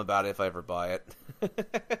say something about it if I ever buy it.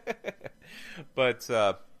 But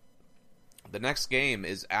the next game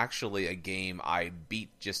is actually a game I beat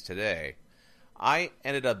just today. I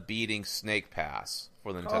ended up beating Snake Pass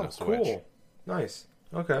for the Nintendo Switch. Oh, cool. Nice.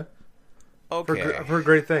 Okay. Okay. I've heard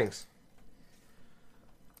great things.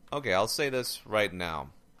 Okay, I'll say this right now.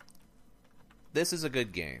 This is a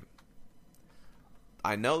good game.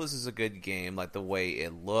 I know this is a good game, like the way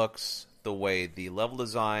it looks, the way the level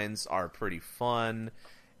designs are pretty fun,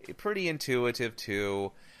 pretty intuitive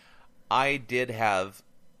too. I did have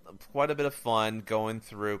quite a bit of fun going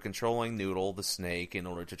through controlling Noodle, the snake, in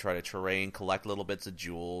order to try to terrain, collect little bits of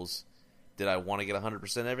jewels. Did I want to get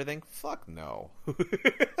 100% everything? Fuck no.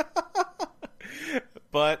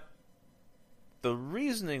 But the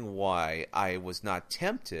reasoning why I was not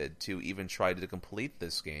tempted to even try to complete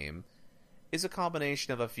this game is a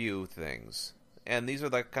combination of a few things. And these are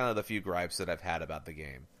kind of the few gripes that I've had about the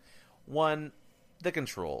game. One, the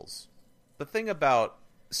controls. The thing about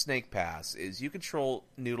Snake Pass is you control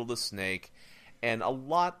Noodle the snake, and a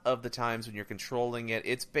lot of the times when you're controlling it,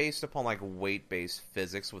 it's based upon like weight-based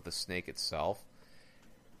physics with the snake itself.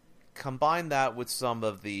 Combine that with some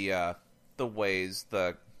of the ways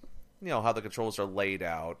how the controls are laid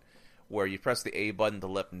out, where you press the A button to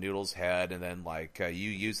lift Noodle's head, and then you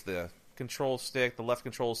use the control stick, the left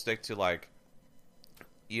control stick, to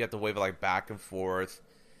you have to wave it back and forth.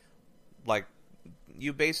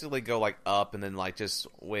 You basically go up and then just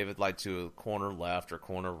wave it to corner left or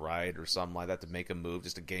corner right or something like that to make a move,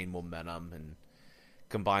 just to gain momentum, and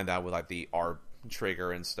combine that with the R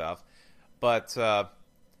trigger and stuff. But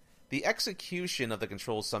the execution of the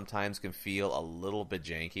controls sometimes can feel a little bit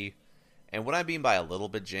janky. And what I mean by a little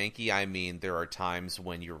bit janky, I mean there are times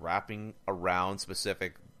when you're wrapping around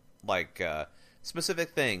specific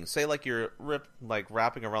things. Say you're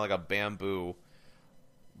wrapping around a bamboo,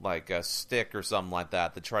 a stick or something like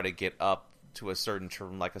that, to try to get up to a certain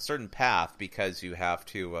a certain path, because you have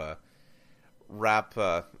to wrap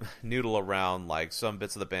Noodle around some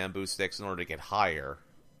bits of the bamboo sticks in order to get higher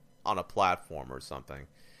on a platform or something.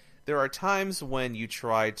 There are times when you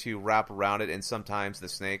try to wrap around it, and sometimes the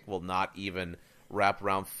snake will not even wrap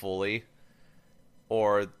around fully,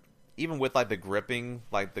 or even with the gripping,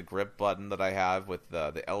 the grip button that I have with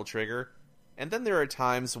the L trigger. And then there are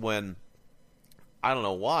times when, I don't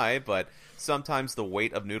know why, but sometimes the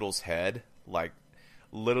weight of Noodle's head,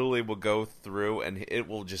 literally will go through and it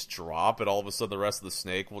will just drop, and all of a sudden the rest of the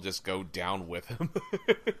snake will just go down with him.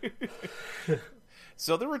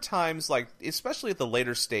 So there were times, especially at the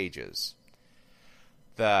later stages,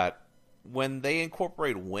 that when they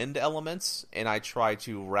incorporate wind elements, and I try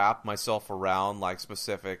to wrap myself around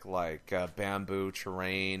specific bamboo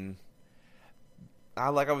terrain, I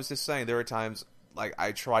was just saying, there are times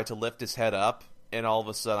I try to lift his head up, and all of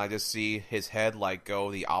a sudden I just see his head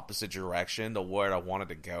go the opposite direction to where I wanted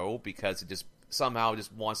to go, because it just somehow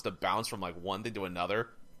just wants to bounce from one thing to another,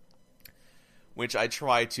 which I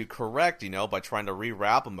try to correct, by trying to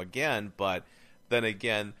rewrap him again. But then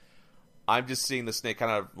again, I'm just seeing the snake kind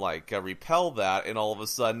of repel that, and all of a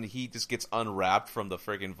sudden he just gets unwrapped from the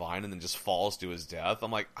friggin' vine and then just falls to his death.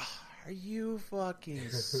 I'm like, are you fucking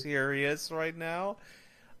serious right now?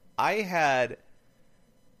 I had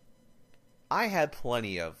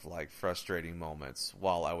plenty of frustrating moments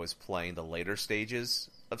while I was playing the later stages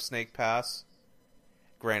of Snake Pass.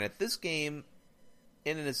 Granted, this game,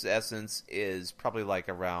 in its essence, is probably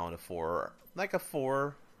around a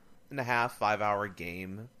 4.5, 5 hour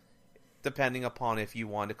game, depending upon if you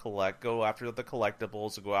want to go after the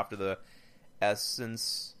collectibles, or go after the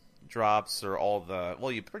essence drops, or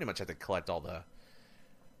you pretty much have to collect all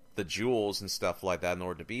the jewels and stuff like that in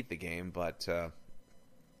order to beat the game. But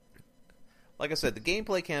like I said, the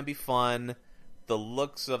gameplay can be fun. The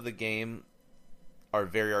looks of the game are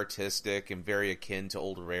very artistic and very akin to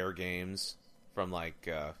old Rare games, from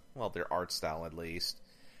their art style at least.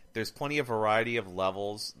 There's plenty of variety of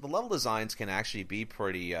levels. The level designs can actually be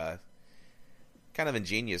pretty kind of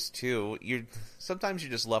ingenious too. Sometimes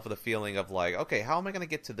you're just left with a feeling of okay, how am I going to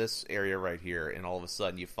get to this area right here? And all of a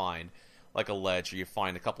sudden you find a ledge, or you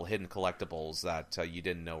find a couple hidden collectibles that you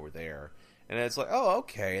didn't know were there. And it's oh,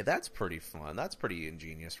 okay, that's pretty fun. That's pretty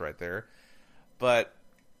ingenious right there. But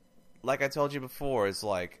like I told you before, is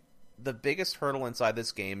like the biggest hurdle inside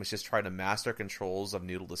this game is just trying to master controls of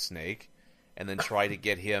Noodle the Snake, and then try to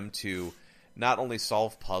get him to not only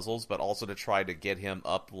solve puzzles, but also to try to get him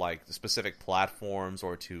up like the specific platforms,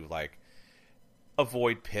 or to like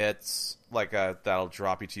avoid pits like that'll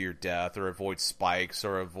drop you to your death, or avoid spikes,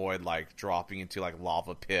 or avoid like dropping into like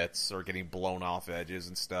lava pits or getting blown off edges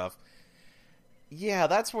and stuff. Yeah,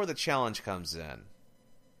 that's where the challenge comes in,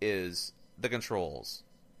 is the controls.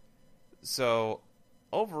 So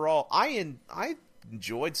overall, I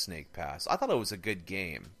enjoyed Snake Pass. I thought it was a good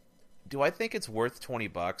game. Do I think it's worth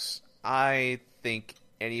 $20? I think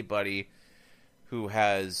anybody who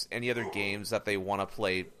has any other games that they want to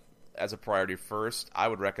play as a priority first, I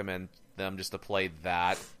would recommend them just to play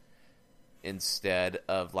that instead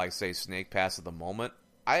of, like, say, Snake Pass at the moment.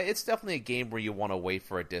 It's definitely a game where you want to wait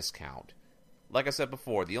for a discount. Like I said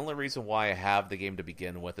before, the only reason why I have the game to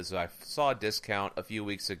begin with is I saw a discount a few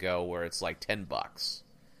weeks ago where it's like $10.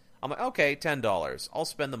 I'm like, okay, $10. I'll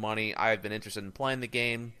spend the money. I've been interested in playing the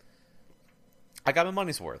game. I got my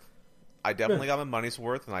money's worth. I definitely got my money's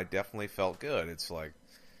worth, and I definitely felt good. It's like,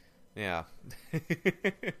 yeah.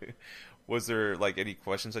 Was there, like, any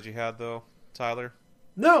questions that you had, though, Tyler?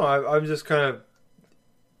 No, I'm just kind of,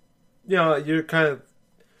 you're kind of,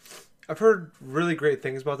 I've heard really great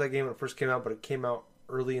things about that game when it first came out, but it came out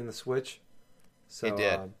early in the Switch. So, it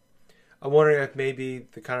did. I'm wondering if maybe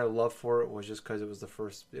the kind of love for it was just because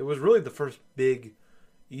it was really the first big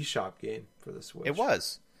eShop game for the Switch. It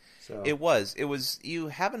was. So. It was. You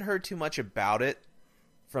haven't heard too much about it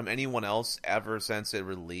from anyone else ever since it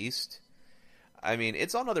released. I mean,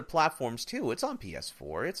 it's on other platforms too. It's on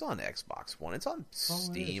PS4. It's on Xbox One. It's on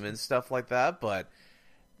Steam and stuff like that. But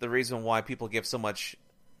the reason why people give so much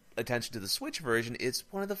attention to the Switch version, it's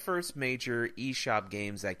one of the first major eShop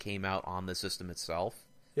games that came out on the system itself.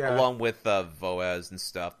 Yeah. Along with Voez and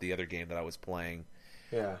stuff, the other game that I was playing.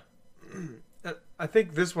 Yeah. I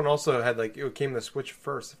think this one also had, like, it came to Switch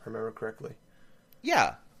first, if I remember correctly.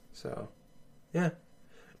 Yeah. So, yeah.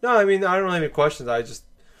 No, I mean, I don't really have any questions.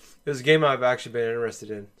 It was a game I've actually been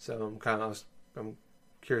interested in. So I'm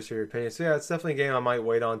curious for your opinion. So yeah, it's definitely a game I might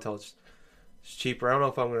wait on until it's cheaper. I don't know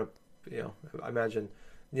if I'm going to, I imagine,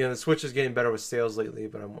 the Switch is getting better with sales lately,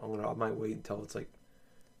 but I might wait until it's like,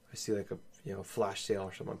 I see like a flash sale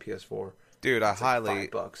or something on PS4. Dude, it's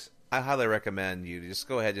like $5. I highly recommend you just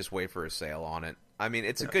go ahead, just wait for a sale on it. I mean,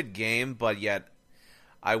 it's a good game, but yet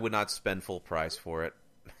I would not spend full price for it.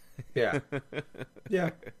 Yeah.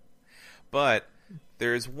 Yeah. But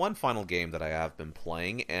there's one final game that I have been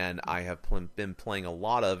playing, and I have been playing a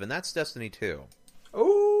lot of, and that's Destiny 2.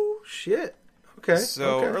 Oh, shit. Okay.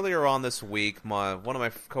 So earlier on this week, one of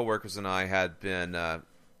my coworkers and I had been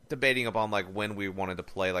debating upon like when we wanted to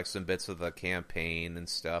play like some bits of the campaign and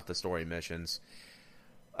stuff, the story missions.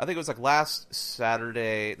 I think it was like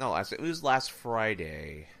it was last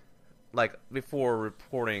Friday, like before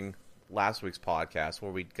reporting last week's podcast,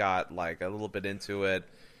 where we got like a little bit into it.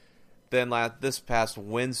 Then this past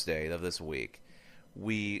Wednesday of this week,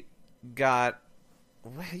 we leveled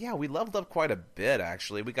up quite a bit,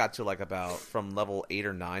 actually. We got to like about from level 8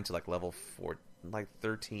 or 9 to like level 4, like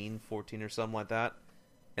 13, 14 or something like that.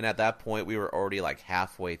 And at that point, we were already like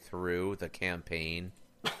halfway through the campaign.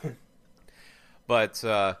 But,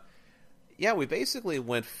 we basically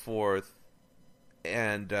went forth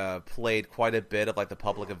and played quite a bit of like the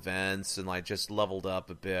public events and like just leveled up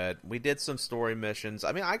a bit. We did some story missions.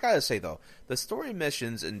 I mean, I gotta say though, the story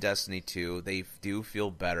missions in Destiny 2, they do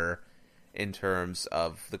feel better in terms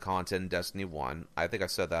of the content in Destiny 1. I think I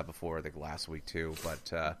said that before, I think last week too.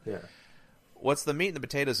 But what's the meat and the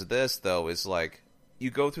potatoes of this though is like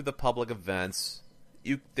you go through the public events.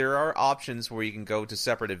 There are options where you can go to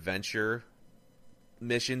separate adventure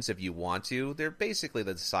missions if you want to. They're basically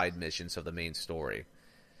the side missions of the main story.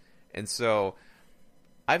 And so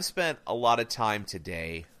I've spent a lot of time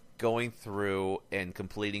today going through and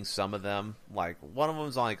completing some of them. Like one of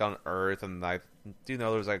them's like on Earth, and I do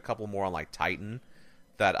know there's like a couple more on like Titan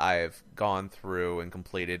that I've gone through and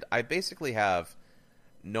completed. I basically have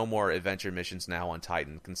no more adventure missions now on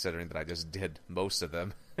Titan, considering that I just did most of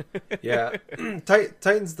them. Yeah.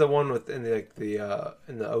 Titan's the one in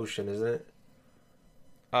the ocean, isn't it?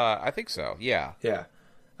 I think so. Yeah. Yeah.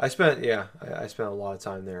 I spent a lot of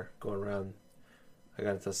time there going around. I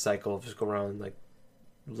got into a cycle of just going around like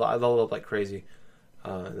I leveled up like crazy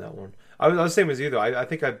in that one. I was the same as you though. I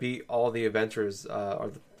think I beat all the adventures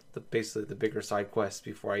or basically the bigger side quests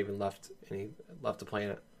before I even left the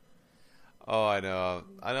planet. Oh, I know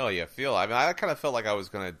how you feel. I mean, I kind of felt like I was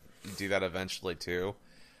going to do that eventually too,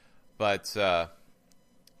 but I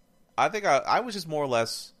think I was just more or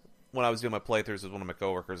less when I was doing my playthroughs with one of my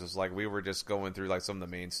coworkers, is like we were just going through like some of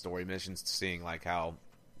the main story missions, seeing like how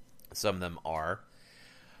some of them are.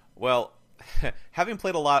 Well, having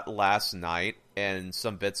played a lot last night and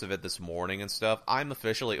some bits of it this morning and stuff, I'm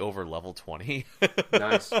officially over level 20.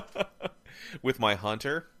 Nice. With my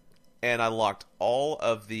hunter, and I unlocked all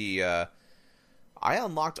of the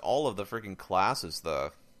freaking classes,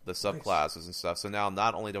 the subclasses and stuff. So now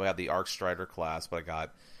not only do I have the Arc Strider class, but I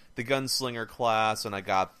got the Gunslinger class, and I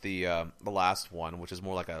got the last one, which is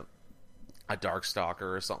more like a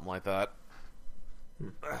Darkstalker or something like that.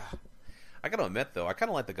 I gotta admit, though, I kind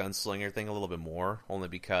of like the Gunslinger thing a little bit more, only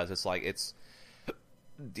because it's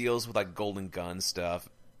deals with like golden gun stuff,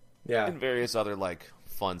 and various other like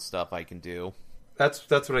fun stuff I can do. That's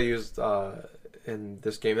what I used in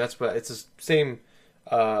this game. It's the same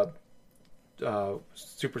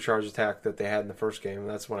supercharged attack that they had in the first game, and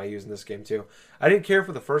that's what I used in this game too. I didn't care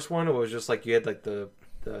for the first one. It was just like you had like the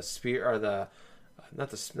spear, or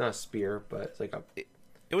not a spear, but it's like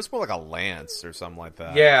it was more like a lance or something like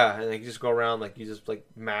that. Yeah, and you just go around like you just like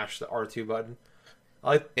mash the R2 button.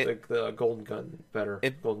 I like the golden gun better.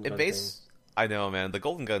 I know, man. The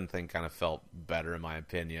golden gun thing kind of felt better in my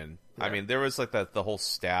opinion. Yeah. I mean, there was like the whole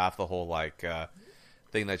staff, the whole like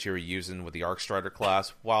thing that you were using with the Arc Strider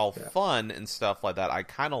class. While fun and stuff like that, I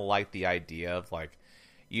kind of like the idea of like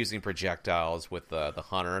using projectiles with the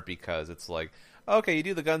hunter, because it's like, okay, you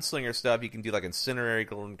do the gunslinger stuff, you can do like incendiary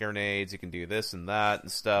grenades, you can do this and that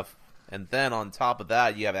and stuff. And then on top of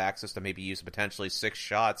that, you have access to maybe use potentially 6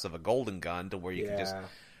 shots of a golden gun to where you can just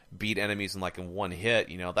beat enemies in one hit.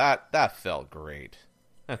 You know, that felt great.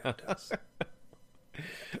 It does. It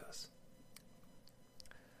does.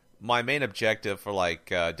 My main objective for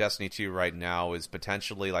Destiny 2 right now is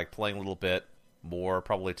potentially like playing a little bit more,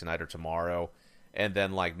 probably tonight or tomorrow, and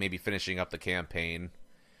then like maybe finishing up the campaign.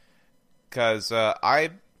 Because I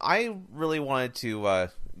really wanted to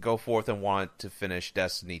go forth and want to finish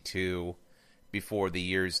Destiny 2 before the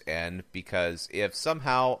year's end, because if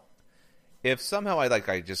somehow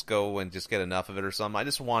I just go and just get enough of it or something, I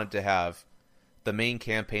just wanted to have the main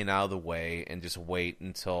campaign out of the way and just wait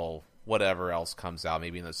until whatever else comes out,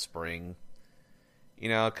 maybe in the spring. You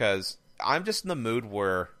know, because I'm just in the mood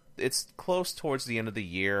where it's close towards the end of the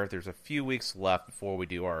year. There's a few weeks left before we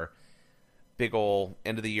do our big ol'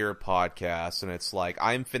 end of the year podcast, and it's like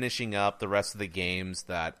I'm finishing up the rest of the games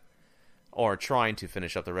trying to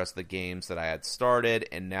finish up the rest of the games that I had started,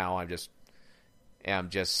 and now I'm just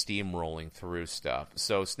steamrolling through stuff.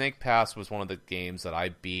 So Snake Pass was one of the games that I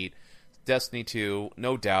beat. Destiny 2,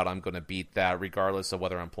 no doubt I'm going to beat that regardless of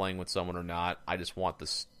whether I'm playing with someone or not. I just want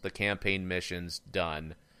the campaign missions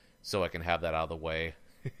done so I can have that out of the way.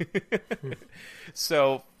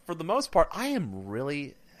 So for the most part, I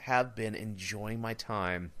have been enjoying my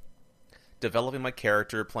time developing my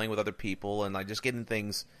character, playing with other people, and just getting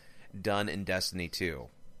things done in Destiny 2.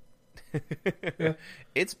 Yeah.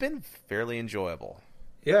 It's been fairly enjoyable.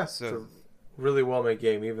 Yeah, so, it's a really well-made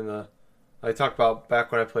game. Even I talked about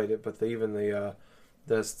back when I played it, but even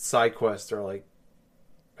the side quests are like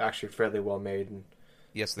actually fairly well-made, and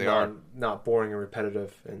yes, they are not boring and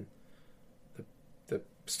repetitive, and the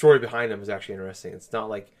story behind them is actually interesting. It's not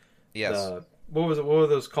like what were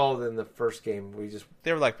those called in the first game?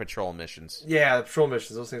 They were like patrol missions. Yeah, the patrol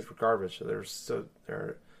missions. Those things were garbage. So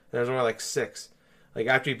there's only like 6. Like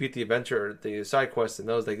after you beat the adventure, the side quests and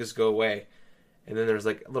those, they just go away. And then there's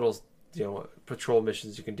like little, patrol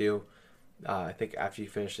missions you can do. I think after you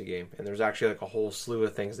finish the game, and there's actually like a whole slew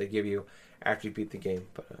of things they give you after you beat the game.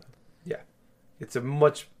 But yeah, it's a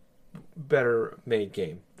much better made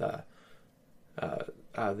game than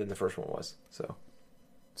the first one was.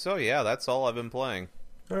 So yeah, that's all I've been playing.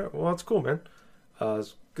 All right, well that's cool, man.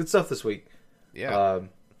 It's good stuff this week. Yeah.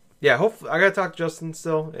 Hopefully I gotta talk to Justin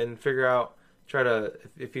still and figure out,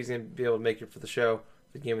 if he's gonna be able to make it for the show,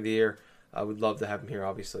 the game of the year. I would love to have him here,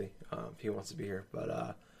 obviously, if he wants to be here.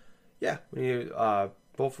 But we need to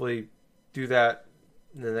hopefully do that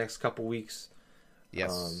in the next couple weeks.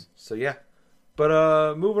 Yes.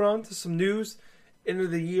 But moving on to some news. End of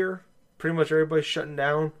the year, pretty much everybody's shutting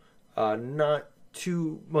down. Not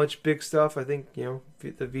too much big stuff. I think the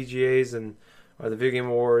VGAs and the Video Game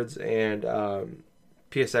Awards and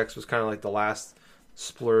PSX was kind of like the last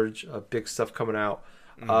splurge of big stuff coming out.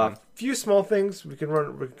 Few small things we can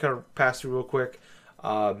kind of pass through real quick.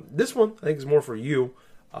 This one I think is more for you.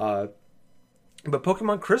 But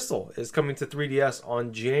Pokemon Crystal is coming to 3DS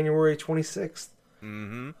on January 26th.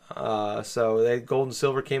 Mm-hmm. So Gold and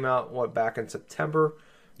Silver came out back in September.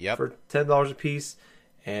 Yep. For $10 a piece.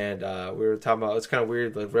 And we were talking about, it's kind of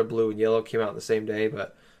weird, like Red, Blue, and Yellow came out the same day,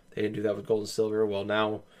 but they didn't do that with Gold and Silver. Well,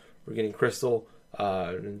 now we're getting Crystal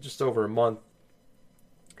in just over a month.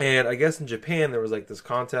 And I guess in Japan there was like this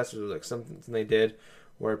contest, or there was like something they did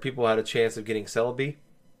where people had a chance of getting Celebi.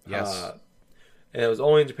 Yes. And it was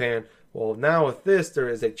only in Japan. Well, now with this, there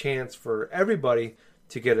is a chance for everybody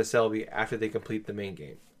to get a Celebi after they complete the main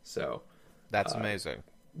game. So That's amazing.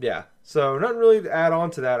 yeah. So nothing really to add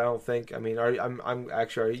on to that, I don't think. I mean, are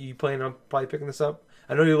you planning on probably picking this up?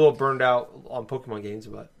 I know you're a little burned out on Pokemon games,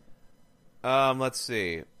 but Let's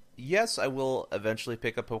see. Yes, I will eventually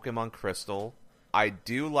pick up Pokemon Crystal. I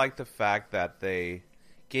do like the fact that they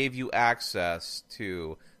gave you access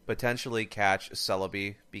to potentially catch a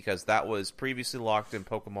Celebi, because that was previously locked in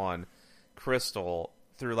Pokemon Crystal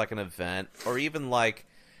through like an event, or even like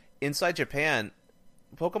inside Japan,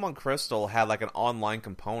 Pokemon Crystal had like an online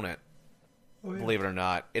component. Oh, yeah. Believe it or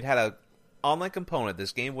not, it had a online component,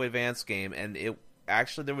 this Game Boy Advance game, and it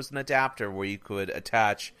actually there was an adapter where you could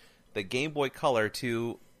attach the Game Boy Color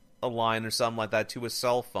to a line or something like that to a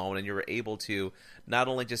cell phone, and you were able to not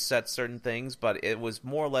only just set certain things, but it was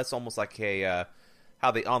more or less almost like a how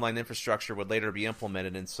the online infrastructure would later be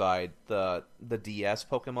implemented inside the DS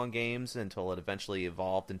Pokemon games until it eventually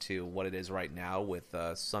evolved into what it is right now with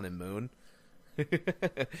Sun and Moon.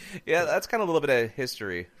 Yeah, that's kind of a little bit of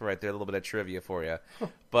history right there, a little bit of trivia for you.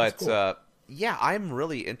 But cool. yeah, I'm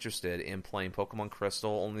really interested in playing Pokemon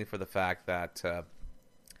Crystal only for the fact that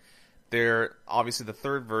they're obviously the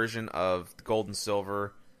third version of Gold and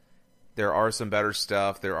Silver. There are some better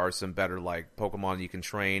stuff. There are some better like Pokemon you can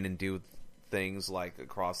train and do things like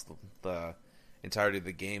across the entirety of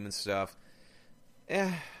the game and stuff.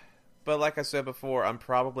 But like I said before, I'm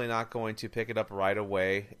probably not going to pick it up right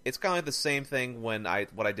away. It's kind of like the same thing when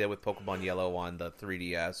what I did with Pokemon Yellow on the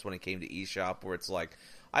 3DS when it came to eShop, where it's like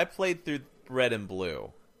I played through Red and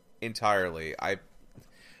Blue entirely. I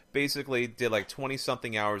basically did like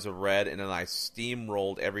 20-something hours of Red, and then I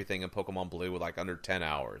steamrolled everything in Pokemon Blue with like under 10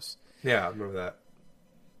 hours. Yeah, I remember that.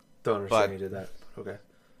 Don't understand how you did that. Okay.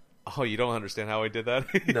 Oh, you don't understand how I did that?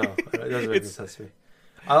 No, it doesn't make any sense to me.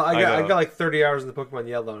 I got like 30 hours in the Pokemon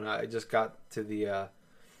Yellow, and I just got to the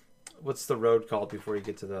what's the road called before you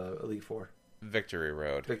get to the Elite Four? Victory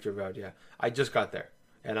Road. Victory Road, yeah. I just got there,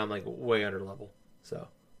 and I'm like way under level. So,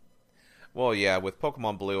 well, yeah, with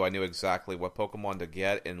Pokemon Blue, I knew exactly what Pokemon to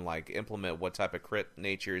get and like implement what type of crit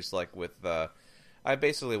natures. Like with I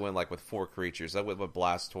basically went like with 4 creatures. I went with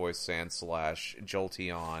Blastoise, Sandslash,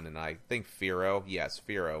 Jolteon, and I think Fearow. Yes,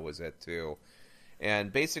 Fearow was it too.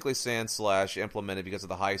 And basically Sandslash implemented because of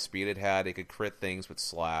the high speed it had. It could crit things with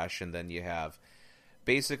Slash, and then you have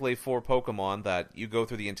basically 4 Pokemon that you go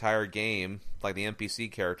through the entire game, like the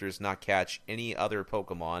NPC characters, not catch any other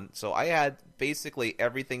Pokemon. So I had basically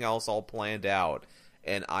everything else all planned out,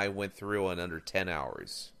 and I went through in under 10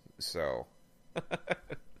 hours. So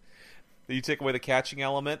you take away the catching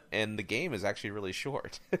element, and the game is actually really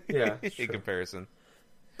short. Yeah, in comparison.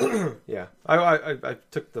 Yeah, I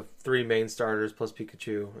took the 3 main starters plus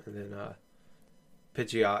Pikachu, and then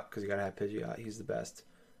Pidgeot, because you gotta have Pidgeot. He's the best.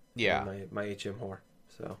 Yeah, and my HM whore.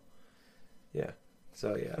 So yeah,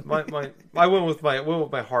 I went with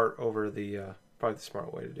my heart over the probably the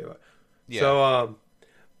smart way to do it. Yeah. So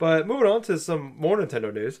but moving on to some more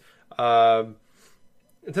Nintendo news.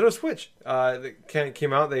 Nintendo Switch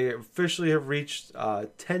came out. They officially have reached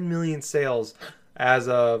 10 million sales as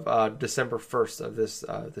of December 1st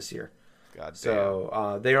of this year. God damn.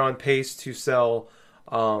 So they are on pace to sell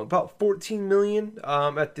about 14 million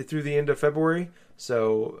through the end of February.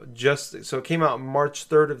 So it came out March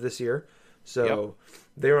 3rd of this year. So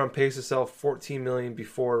they were on pace to sell 14 million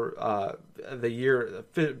before the year,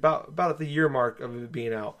 about at the year mark of it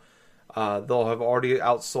being out. They'll have already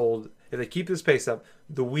outsold, if they keep this pace up,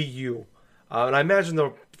 the Wii U, and I imagine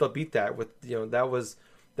they'll beat that with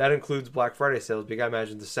that includes Black Friday sales. But I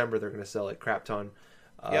imagine December they're going to sell a crap ton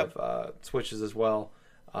of Switches as well.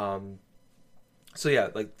 So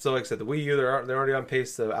like I said, the Wii U they're already on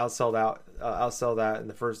pace to outsell that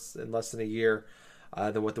in less than a year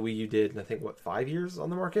than what the Wii U did in I think 5 years on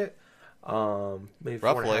the market, maybe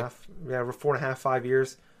roughly 4.5, 5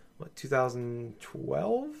 years. What,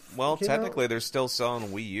 2012? Well, technically they're still selling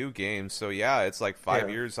Wii U games, so yeah, it's like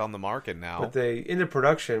 5 years on the market now. But they ended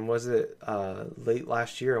production, was it late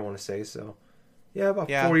last year, I want to say. So yeah,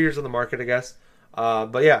 about 4 years on the market, I guess.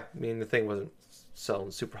 But yeah, I mean the thing wasn't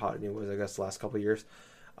selling super hot, and it was, I guess, the last couple of years.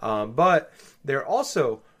 But they're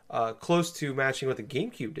also close to matching what the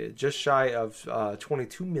GameCube did, just shy of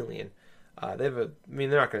 22 million. They're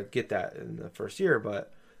not going to get that in the first year,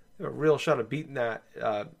 but they have a real shot of beating that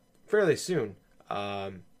fairly soon.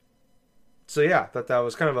 So yeah, I thought that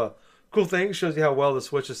was kind of a cool thing. It shows you how well the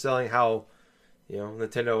Switch is selling, how You know,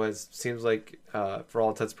 Nintendo seems like, for all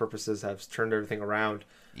intents and purposes, have turned everything around.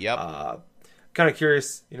 Yep. Kind of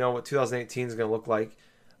curious, you know, what 2018 is going to look like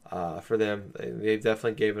for them. They've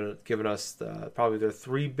definitely given us probably their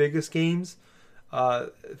 3 biggest games,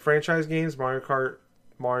 franchise games: Mario Kart,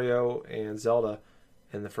 Mario, and Zelda,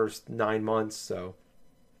 in the first 9 months. So,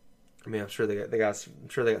 I mean, I'm sure they got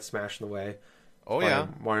smashed in the way. Oh yeah,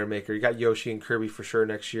 Mario Maker. You got Yoshi and Kirby for sure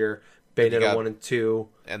next year. Bayonetta 1 and 2,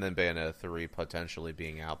 and then Bayonetta 3 potentially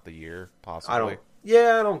being out the year, possibly. I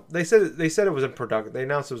don't. They said it was in production. They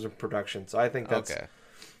announced it was in production, so I think that's okay.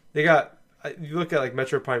 They got. You look at like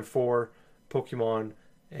Metroid Prime 4, Pokemon,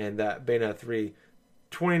 and that Bayonetta 3.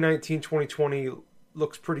 2019, 2020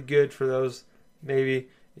 looks pretty good for those, maybe.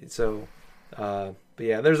 So, but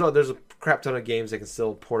yeah, there's a crap ton of games that can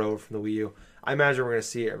still port over from the Wii U. I imagine we're going to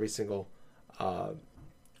see every single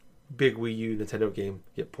big Wii U Nintendo game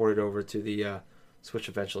get ported over to the Switch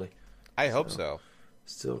eventually. I hope so.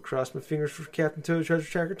 Still cross my fingers for Captain Toad Treasure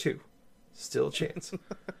Tracker 2. Still a chance.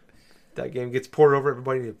 That game gets ported over,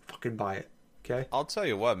 everybody need to fucking buy it. Okay? I'll tell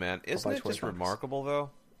you what, man. Isn't it just remarkable, though?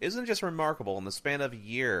 Isn't it just remarkable in the span of a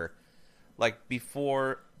year, like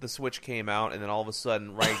before the Switch came out, and then all of a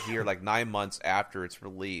sudden, right here, like 9 months after its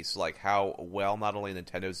release, like how well not only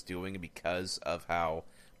Nintendo's doing because of how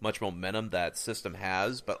much momentum that system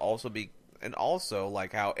has, but also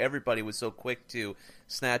like how everybody was so quick to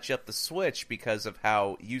snatch up the Switch because of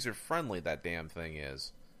how user-friendly that damn thing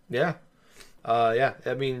is. Yeah. Yeah.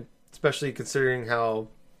 I mean, especially considering how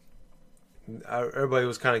everybody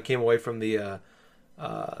was kind of came away from the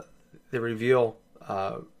reveal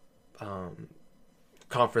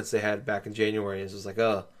conference they had back in January. It was like,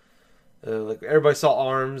 like everybody saw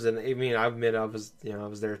ARMS, and I mean, I admit I was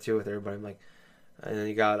there too with everybody. I'm like, and then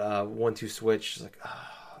you got 1-2 Switch. It's like,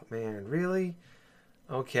 oh man, really?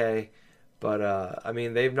 Okay, but I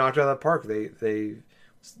mean, they've knocked it out of the park. They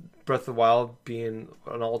Breath of the Wild being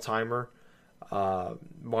an all timer,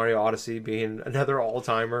 Mario Odyssey being another all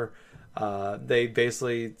timer. They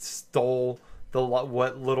basically stole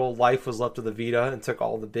what little life was left of the Vita and took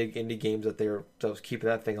all the big indie games that was keeping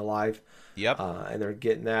that thing alive. Yep. And they're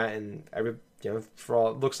getting that, and for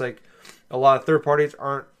all it looks like, a lot of third parties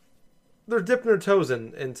they're dipping their toes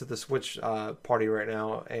into the Switch party right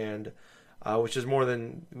now, and which is more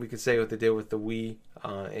than we could say what they did with the Wii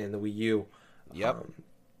and the Wii U. Yep.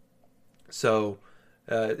 So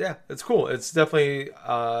yeah, it's cool. It's definitely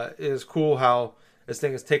is cool how this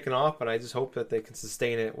thing is taken off, and I just hope that they can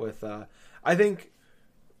sustain it with. I think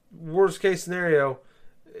worst case scenario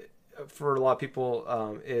for a lot of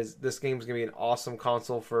people is this game's gonna be an awesome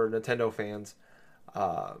console for Nintendo fans,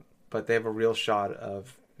 but they have a real shot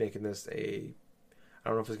of making this I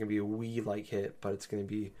don't know if it's gonna be a Wii-like hit, but it's gonna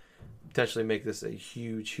be potentially make this a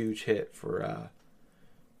huge hit for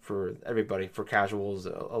everybody, for casuals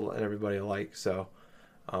and everybody alike. So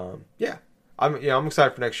yeah, I'm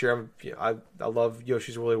excited for next year. I love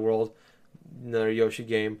Yoshi's Woolly World, another Yoshi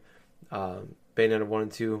game. Bayonetta 1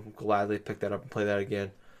 and 2, gladly pick that up and play that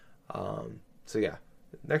again. So yeah,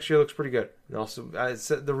 next year looks pretty good. And also,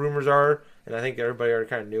 the rumors are, and I think everybody already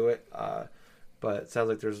kind of knew it, but it sounds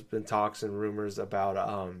like there's been talks and rumors about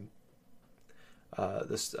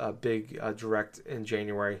this big direct in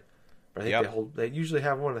January. But I think they usually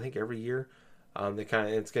have one, I think, every year.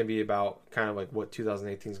 It's going to be about kind of like what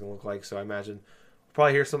 2018 is going to look like. So I imagine we'll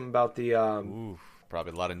probably hear something about the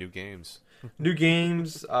probably a lot of new games. New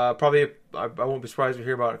games. Probably I won't be surprised to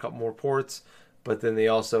hear about a couple more ports. But then they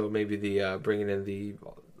also maybe the bringing in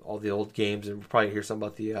all the old games, and we'll probably hear something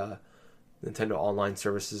about the Nintendo Online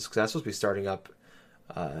services, because that's supposed to be starting up.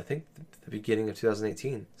 I think the beginning of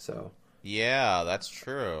 2018. So yeah, that's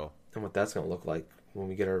true. And what that's going to look like when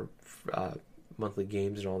we get our monthly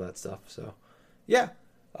games and all that stuff. So yeah,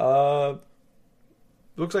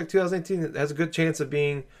 looks like 2018 has a good chance of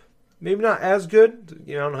being maybe not as good.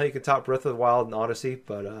 I don't know how you can top Breath of the Wild and Odyssey,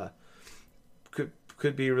 but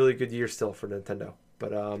could be a really good year still for Nintendo.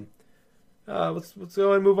 But let's go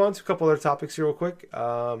ahead and move on to a couple other topics here real quick.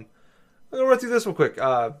 I'm gonna run through this real quick.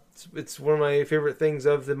 It's one of my favorite things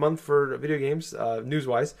of the month for video games, news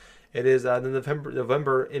wise. It is the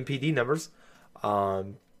November NPD numbers.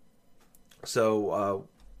 So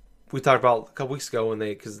we talked about a couple weeks ago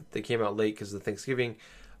because they came out late because of Thanksgiving,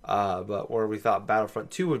 but where we thought Battlefront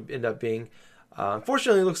 2 would end up being.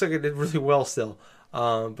 Unfortunately, it looks like it did really well still.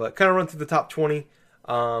 But kind of run through the top 20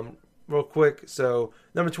 real quick. So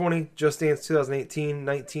number 20, Just Dance 2018,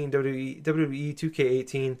 19 WWE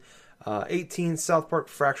 2K18, 18 South Park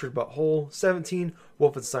Fractured But Whole, 17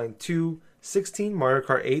 Wolfenstein 2, 16 Mario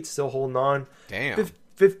Kart 8 still holding on. Damn.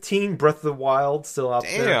 15 Breath of the Wild still out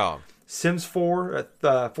there. Damn. Sims 4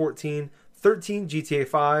 at 14, 13 GTA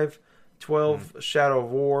 5, 12 Shadow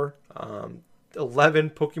of War, 11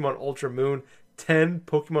 Pokemon Ultra Moon, 10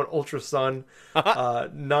 Pokemon Ultra Sun,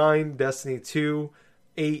 9 Destiny 2,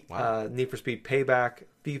 8 Need for Speed Payback,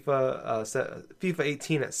 FIFA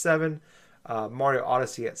 18 at 7, Mario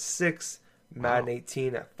Odyssey at 6, Madden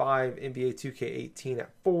 18 at 5, NBA 2K18 at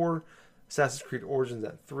 4, Assassin's Creed Origins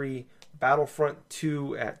at 3, Battlefront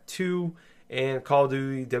 2 at 2, and Call of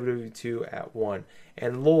Duty WW2 at 1.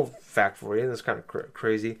 And a little fact for you, and this is kind of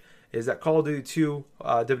crazy, is that Call of Duty 2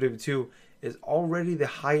 WW2 is already the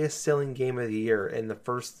highest selling game of the year in the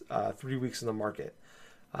first 3 weeks in the market.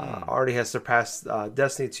 Already has surpassed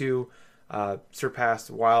Destiny 2,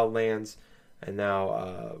 surpassed Wildlands, and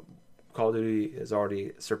now Call of Duty has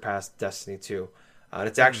already surpassed Destiny 2. And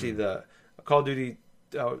it's actually the Call of Duty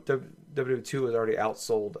WW2 has already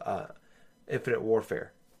outsold Infinite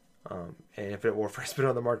Warfare. And Infinite Warfare has been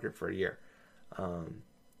on the market for a year.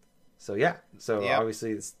 Obviously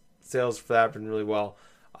the sales for that have been really well.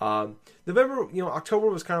 November, October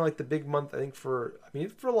was kind of like the big month, I think, for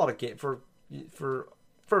a lot of for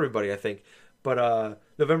everybody, I think. But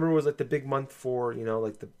November was like the big month for,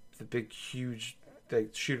 like the big, huge like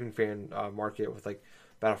shooting fan market with like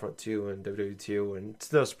Battlefront 2 and WW2, and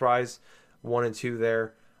it's no surprise 1 and 2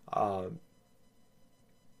 there.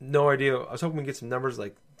 No idea. I was hoping we get some numbers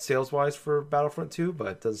like sales wise for Battlefront 2, but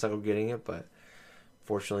it doesn't sound like we're getting it. But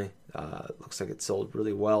fortunately, it looks like it sold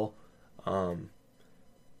really well.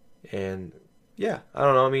 And yeah, I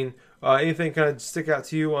don't know. Anything kind of stick out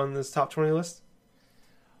to you on this top 20 list?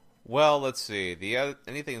 Well, let's see.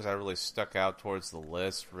 Any things that really stuck out towards the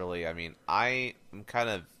list, really, I am kind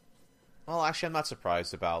of... Well, actually, I'm not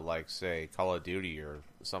surprised about, like, say, Call of Duty or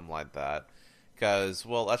something like that. Because,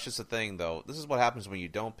 well, that's just the thing, though. This is what happens when you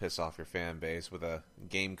don't piss off your fan base with a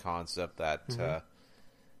game concept that,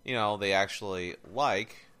 they actually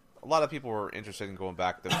like. A lot of people were interested in going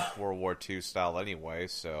back to World War II style anyway,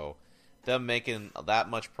 so them making that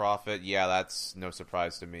much profit, yeah, that's no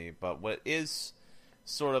surprise to me. But what is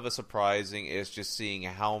sort of a surprising is just seeing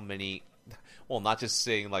how many, well, not just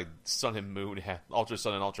seeing like Sun and Moon, Ultra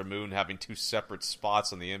Sun and Ultra Moon having two separate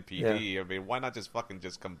spots on the MPD. Yeah. Why not just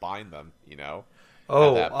combine them,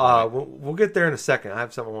 we'll get there in a second. I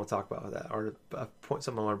have something I want to talk about with that, or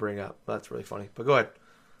something I want to bring up. That's really funny, but go ahead.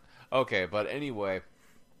 Okay, but anyway,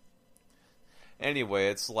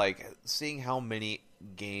 it's like seeing how many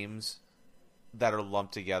games that are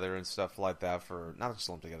lumped together and stuff like that for, not just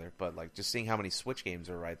lumped together, but like just seeing how many Switch games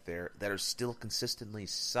are right there that are still consistently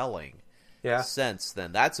selling. Yeah. Since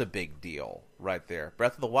then, that's a big deal right there.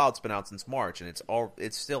 Breath of the Wild's been out since March, and it's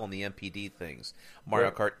still on the MPD things.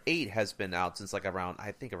 Mario Kart 8 has been out since like around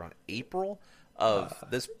April of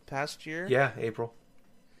this past year. Yeah, April.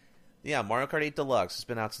 Yeah, Mario Kart 8 Deluxe has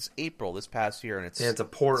been out since April this past year, and it's a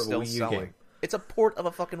port of a Wii U game. It's a port of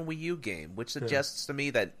a fucking Wii U game, which suggests to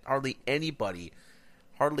me that hardly any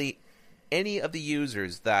of the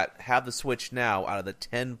users that have the Switch now, out of the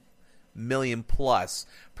 10 million plus,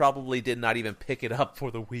 probably did not even pick it up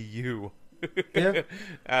for the Wii U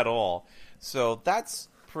at all. So that's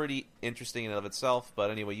pretty interesting in and of itself.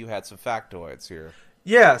 But anyway, you had some factoids here.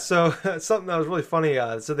 Yeah, so something that was really funny.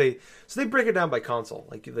 So they break it down by console,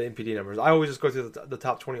 like the NPD numbers. I always just go through the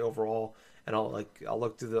top 20 overall. And I'll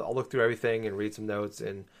look through everything and read some notes,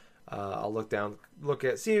 and I'll see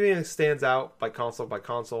if anything stands out by console. But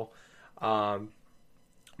I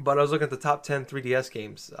was looking at the top 10 3DS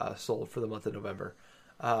games sold for the month of November.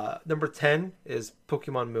 Number 10 is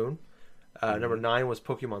Pokemon Moon. Number 9 was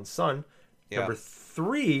Pokemon Sun. Yeah.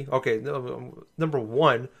 Number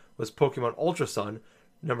 1 was Pokemon Ultra Sun.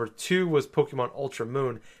 Number 2 was Pokemon Ultra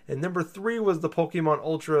Moon, and number 3 was the Pokemon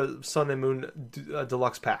Ultra Sun and Moon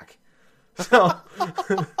Deluxe Pack. So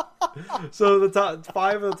the top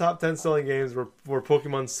 5 of the top 10 selling games were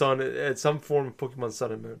Pokemon Sun, at some form of Pokemon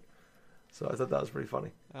Sun and Moon. So I thought that was pretty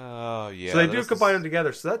funny. Oh, yeah. So they do combine them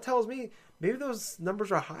together. So that tells me maybe those numbers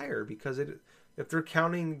are higher, because if they're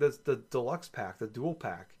counting the deluxe pack, the dual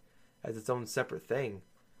pack, as its own separate thing.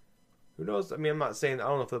 Who knows? I'm not saying, I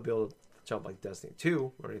don't know if they'll be able to jump like Destiny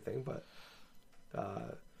 2 or anything, but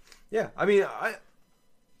I'm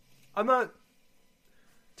not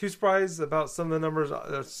too surprised about some of the numbers.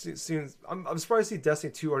 I'm surprised to see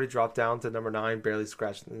Destiny 2 already dropped down to number 9, barely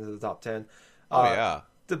scratched into the top 10.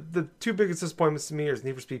 The two biggest disappointments to me are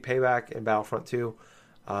Need for Speed Payback and Battlefront 2.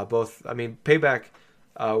 Payback,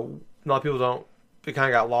 a lot of people they kind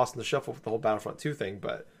of got lost in the shuffle with the whole Battlefront 2 thing,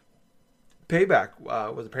 but Payback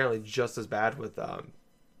was apparently just as bad with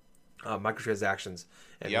microtransactions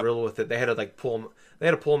and riddled with it. They had to pull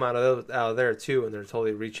them out of there too, and they're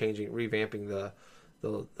totally revamping the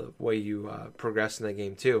way you progress in the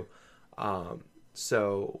game too.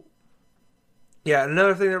 So yeah,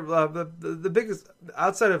 another thing the biggest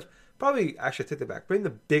outside of probably actually I take that back. Maybe the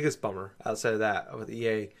biggest bummer outside of that with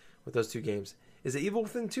EA with those two games is the Evil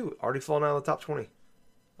Within 2 already fallen out of the top 20.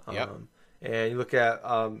 Yep. And you look at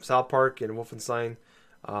South Park and Wolfenstein,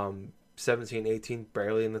 17, 18,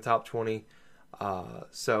 barely in the top 20.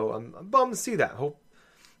 So I'm bummed to see that. Hope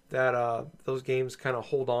that those games kind of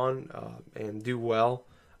hold on and do well.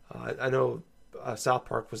 I know South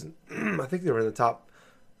Park wasn't. I think they were in the top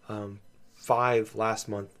 5 last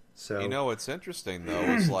month. So You know what's interesting though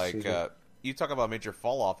is like you talk about major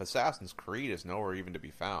fall off. Assassin's Creed is nowhere even to be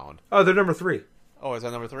found. Oh, they're number 3. Oh, is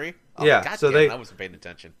that number 3? Oh, Yeah, God so damn, they- I wasn't paying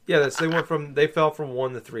attention. Yeah, they fell from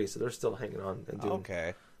 1 to 3, so they're still hanging on and doing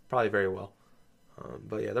Okay. probably very well.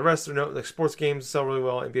 But yeah, the rest are like sports games sell really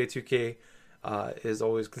well. NBA 2K is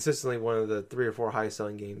always consistently one of the 3 or 4 highest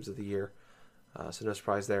selling games of the year, so no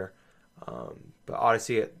surprise there. But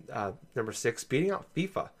Odyssey at number 6, beating out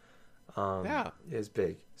FIFA, is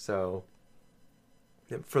big. So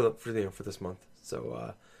for this month.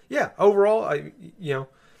 So yeah, overall,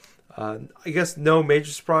 I guess no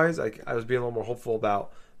major surprise. I was being a little more hopeful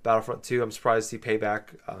about Battlefront 2. I'm surprised to see Payback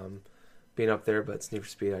being up there, but it's Need for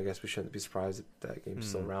Speed. I guess we shouldn't be surprised that game's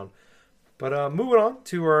still around. But moving on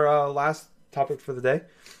to our last topic for the day.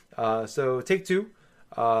 So Take-Two,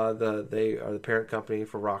 they are the parent company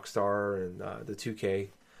for Rockstar and the 2K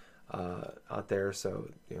out there. So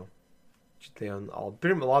they own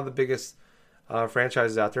pretty much a lot of the biggest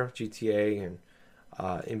franchises out there, GTA and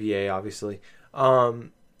NBA, obviously.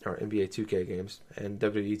 Or NBA 2K games and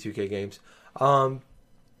WWE 2K games.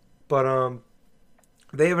 But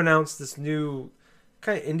they have announced this new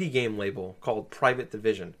kind of indie game label called Private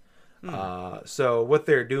Division. So what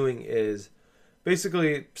they're doing is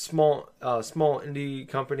basically small indie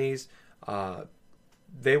companies.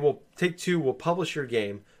 Take-Two will publish your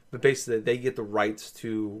game, but basically they get the rights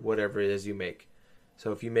to whatever it is you make.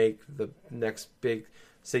 So if you make the next big,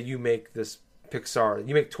 say you make this Pixar,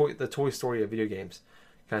 you make the Toy Story of video games.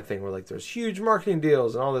 Kind of thing where like there's huge marketing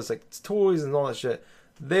deals and all this like toys and all that shit.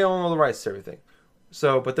 They own all the rights to everything.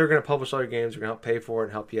 So, but they're going to publish all your games. They're going to help pay for it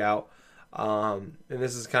and help you out. And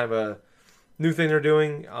this is kind of a new thing they're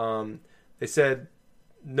doing. They said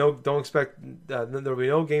don't expect there'll be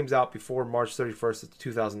no games out before March 31st of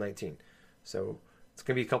 2019. So it's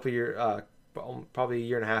going to be a couple years, probably a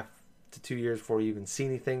year and a half to 2 years before you even see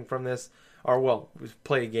anything from this, or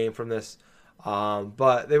play a game from this.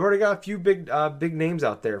 But they've already got a few big names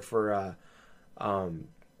out there for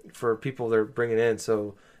people they're bringing in.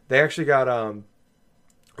 So they actually got one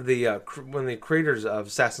of the creators of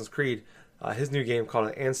Assassin's Creed, his new game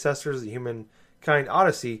called Ancestors: The Humankind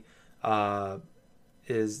Odyssey,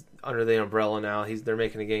 is under the umbrella now. They're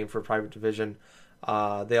making a game for Private Division.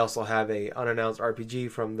 They also have a unannounced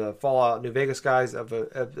RPG from the Fallout New Vegas guys of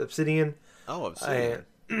Obsidian. Oh, Obsidian.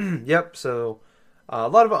 Yep. So. A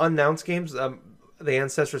lot of unannounced games. The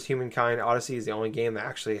Ancestors Humankind Odyssey is the only game that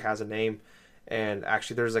actually has a name. And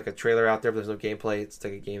actually, there's like a trailer out there, but there's no gameplay. It's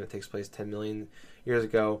like a game that takes place 10 million years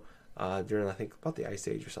ago, during, I think, about the Ice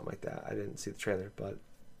Age or something like that. I didn't see the trailer, but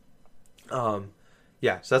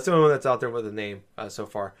yeah. So that's the only one that's out there with a name so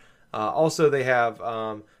far. Also, they have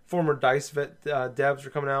former DICE devs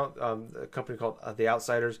are coming out. A company called The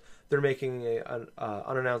Outsiders. They're making an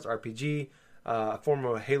unannounced RPG.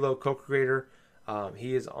 Former Halo co-creator.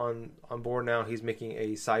 He is on board now. He's making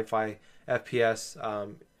a sci-fi FPS.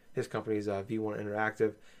 His company's V1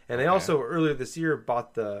 Interactive, and they also earlier this year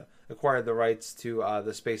acquired the rights to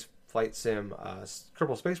the space flight sim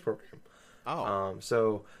Kerbal Space Program.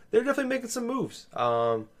 So they're definitely making some moves.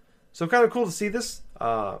 So kind of cool to see this.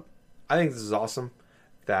 I think this is awesome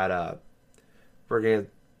that we're gonna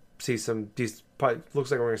see some. Looks like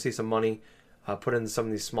we're gonna see some money put into some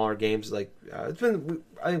of these smaller games. Like it's been,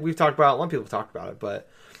 I think we've talked about it. A lot of people have talked about it, but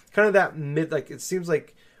kind of that it seems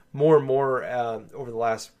like more and more over the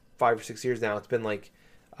last 5 or 6 years now, it's been like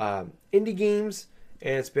indie games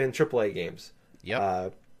and it's been AAA games.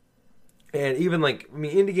 Yep. And even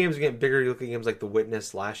indie games are getting bigger. You look at games like The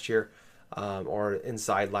Witness last year, or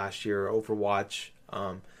Inside last year, or Overwatch.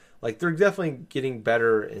 They're definitely getting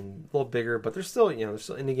better and a little bigger, but they're still, they're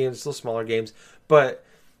still indie games, still smaller games, but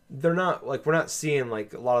they're not we're not seeing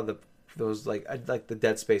a lot of those the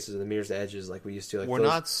Dead Spaces and the Mirror's Edges like we used to. We're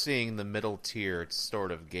not seeing the middle tier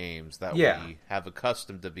sort of games that we have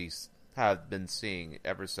accustomed to have been seeing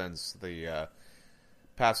ever since the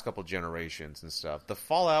past couple generations and stuff. The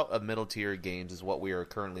fallout of middle tier games is what we are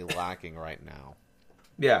currently lacking right now.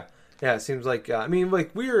 Yeah. It seems like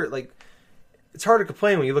it's hard to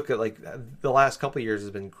complain when you look at the last couple of years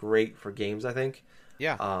has been great for games. I think.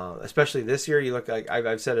 Yeah. Especially this year, you look like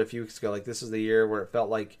I've said it a few weeks ago. Like this is the year where it felt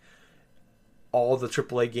like all the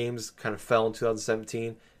AAA games kind of fell in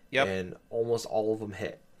 2017, and almost all of them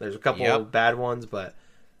hit. There's a couple of bad ones, but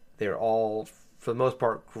they're all, for the most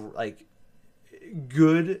part, like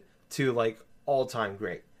good to like all-time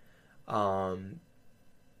great.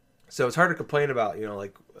 So it's hard to complain about,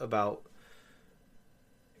 like about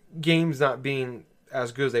games not being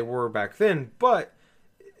as good as they were back then. But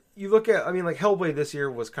you look at, like Hellblade this year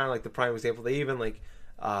was kind of like the prime example. They even like,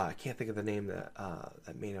 I can't think of the name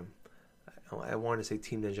that made them. I wanted to say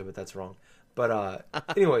Team Ninja, but that's wrong. But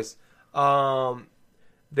anyways,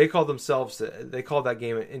 they called that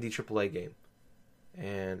game an indie AAA game.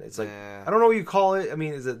 And it's like, I don't know what you call it.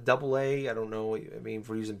 Is it double A? I don't know. If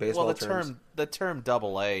we're using baseball terms. The term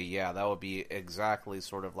double A, yeah, that would be exactly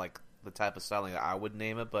sort of like the type of styling that I would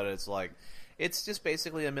name it. But it's like, it's just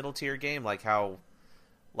basically a middle tier game, like how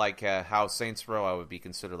Saints Row I would be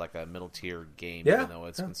considered like a middle tier game, even though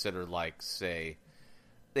it's considered like, say,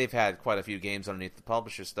 they've had quite a few games underneath the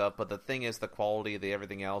publisher stuff. But the thing is, the quality,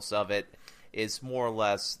 everything else of it is more or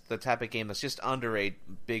less the type of game that's just under a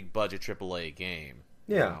big budget AAA game.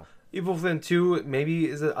 Yeah. Evil Within 2 maybe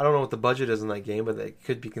is it? I don't know what the budget is in that game, but it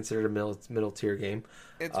could be considered a middle tier game.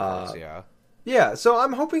 It's yeah. Yeah, so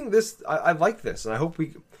I'm hoping this. I like this, and I hope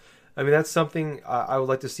we. That's something I would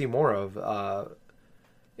like to see more of.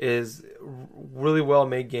 Is really well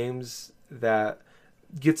made games that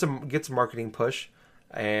gets a marketing push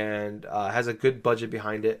and has a good budget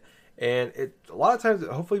behind it. And it a lot of times,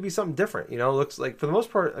 hopefully, be something different. Looks like for the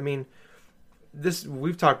most part. This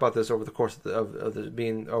we've talked about this over the course of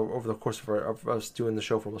us doing the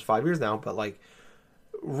show for almost 5 years now. But like,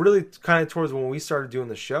 really, kind of towards when we started doing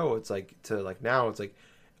the show, it's like to like now, it's like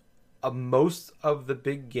most of the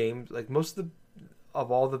big games, like most of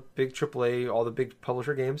all the big AAA, all the big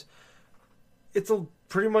publisher games, it's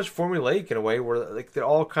pretty much formulaic in a way where like they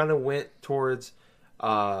all kind of went towards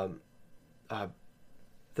the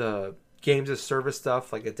games as service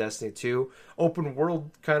stuff, like a Destiny 2, open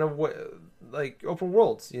world kind of like open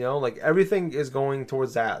worlds, like everything is going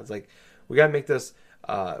towards that. It's like, we got to make this,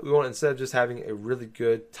 we want, instead of just having a really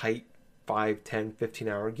good, tight 5, 10, 15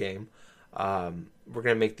 hour game, we're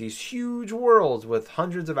going to make these huge worlds with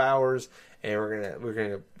hundreds of hours, and we're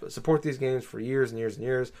going to support these games for years and years and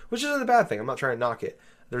years, which isn't a bad thing. I'm not trying to knock it.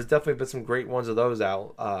 There's definitely been some great ones of those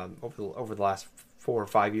out over the last 4 or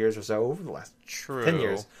 5 years or so, over the last 10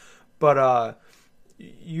 years. But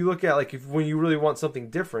you look at like when you really want something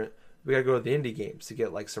different, we gotta go to the indie games to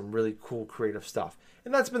get like some really cool creative stuff,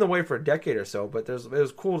 and that's been the way for a decade or so. But it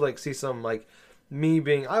was cool to like see some like me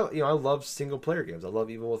being I love single player games. I love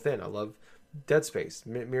Evil Within. I love Dead Space,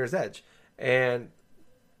 Mirror's Edge, and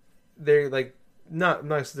they're like not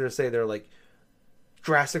nice to say they're like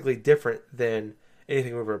drastically different than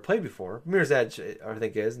anything we've ever played before. Mirror's Edge, I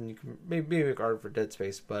think, is, and you can maybe make art for Dead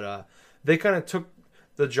Space, but they kind of took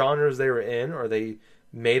the genres they were in, or they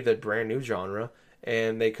made the brand new genre,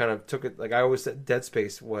 and they kind of took it. Like I always said, Dead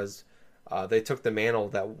Space was, they took the mantle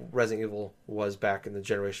that Resident Evil was back in the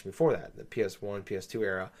generation before that, the PS1, PS2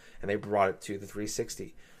 era, and they brought it to the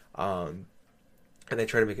 360. And they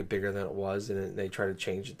tried to make it bigger than it was, and they tried to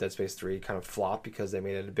change it. Dead Space 3 kind of flopped because they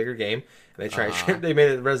made it a bigger game, and they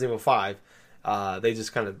made it Resident Evil 5. They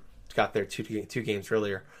just kind of got there two games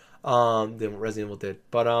earlier than Resident Evil did.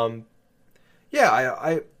 But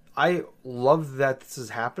yeah, I love that this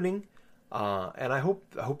is happening, and I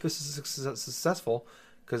hope this is successful,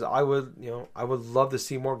 because I would love to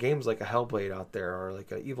see more games like a Hellblade out there, or like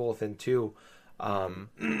a Evil Within 2,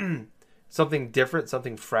 something different,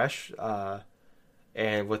 something fresh,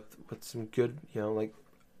 and with some good, like,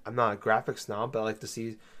 I'm not a graphics snob, but I like to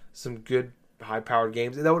see some good high powered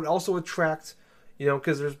games, and that would also attract,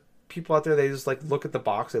 because there's people out there, they just like look at the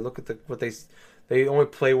box, they look at what they only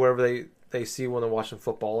play wherever they see when they're watching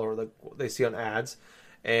football, or they see on ads.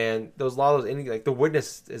 And a lot of those indie, like The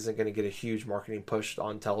Witness isn't going to get a huge marketing push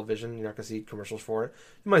on television. You're not going to see commercials for it.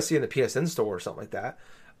 You might see it in the PSN store or something like that.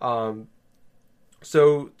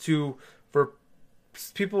 For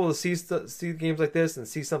people to see games like this and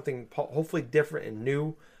see something hopefully different and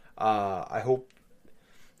new, I hope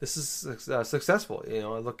this is successful.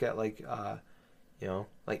 I look at like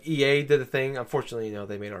EA did a thing. Unfortunately,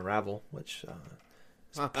 they made Unravel, which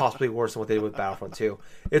is possibly worse than what they did with Battlefront 2.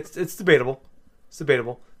 It's debatable. It's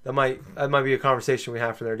debatable. That might be a conversation we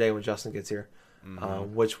have for their day when Justin gets here.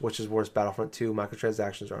 Mm-hmm. Which is worse, Battlefront 2,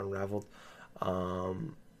 microtransactions are Unraveled.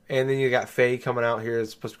 And then you got Faye coming out here.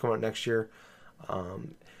 It's supposed to come out next year.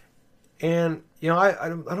 And I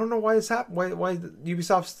don't know why this happened. Why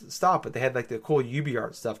Ubisoft stopped, but they had like the cool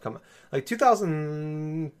UbiArt stuff come. Like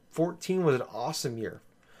 2014 was an awesome year.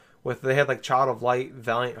 They had like Child of Light,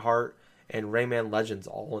 Valiant Heart, and Rayman Legends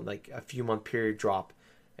all in like a few month period drop,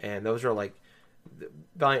 and those are like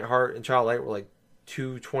Valiant Heart and Child of Light were like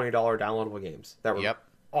two $20 downloadable games that were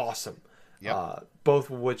awesome. Yep.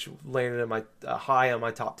 Both of which landed in my high on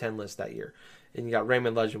my top 10 list that year. And you got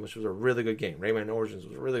Rayman Legend, which was a really good game. Rayman Origins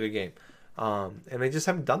was a really good game. And they just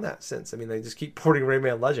haven't done that since. I mean, they just keep porting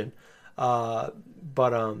Rayman Legend.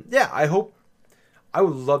 Yeah, I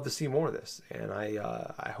would love to see more of this. And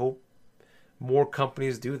I hope more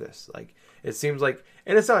companies do this. Like, it seems like,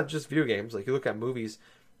 and it's not just video games. Like, you look at movies,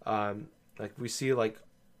 like we see like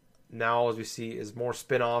now as we see is more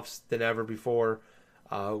spin-offs than ever before.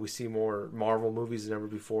 We see more Marvel movies than ever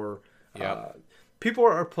before. People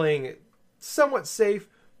are playing it somewhat safe.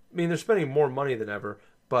 I mean, they're spending more money than ever,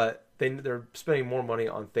 but they're spending more money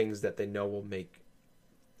on things that they know will make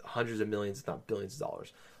hundreds of millions, if not billions of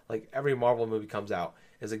dollars. Like every Marvel movie comes out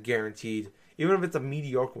is a guaranteed, even if it's a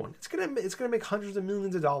mediocre one, it's gonna make hundreds of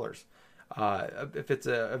millions of dollars. If it's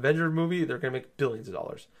an Avenger movie, they're gonna make billions of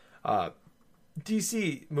dollars.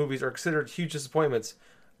 DC movies are considered huge disappointments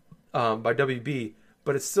by WB,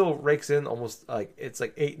 but it still rakes in almost like it's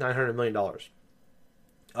like $900 million.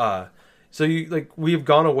 So we've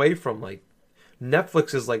gone away from like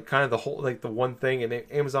Netflix is like kind of the whole like the one thing, and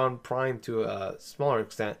Amazon Prime to a smaller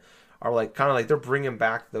extent are like kind of like they're bringing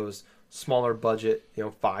back those smaller budget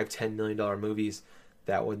 $5-10 million movies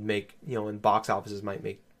that would make in box offices might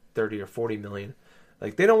make 30 or 40 million.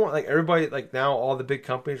 Like they don't want like everybody like now all the big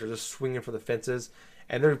companies are just swinging for the fences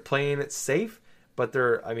and they're playing it safe, but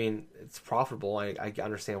it's profitable. I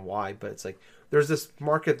understand why, but it's like there's this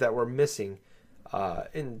market that we're missing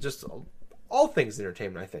in just all things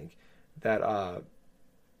entertainment. I think that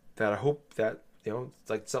I hope that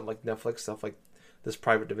like something like Netflix stuff like this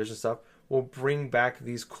private division stuff will bring back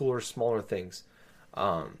these cooler smaller things,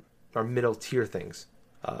 or middle tier things.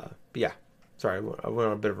 But yeah, sorry, I went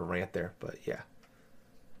on a bit of a rant there, but yeah.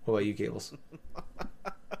 What about you, Gables?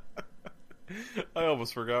 I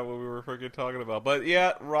almost forgot what we were freaking talking about. But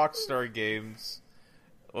yeah, Rockstar Games.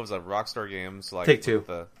 What was that? Rockstar Games, like Take-Two.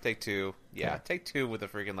 Take-Two. Yeah, Take-Two with the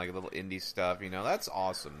freaking like little indie stuff. That's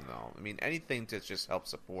awesome though. I mean, anything to just help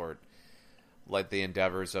support like the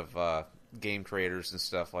endeavors of game creators and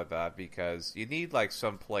stuff like that, because you need like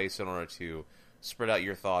some place in order to spread out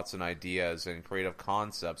your thoughts and ideas and creative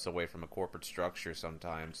concepts away from a corporate structure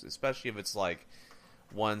sometimes, especially if it's like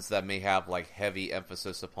ones that may have like heavy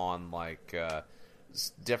emphasis upon like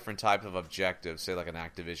different type of objectives, say like an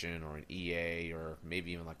Activision or an EA or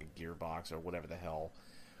maybe even like a Gearbox or whatever the hell,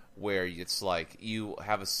 where it's like you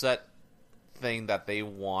have a set thing that they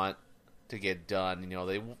want to get done.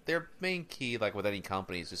 Their main key, like with any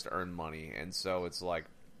company, is just to earn money, and so it's like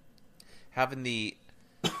having the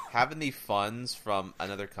funds from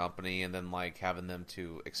another company and then like having them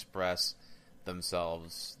to express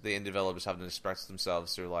themselves, the indie developers having to express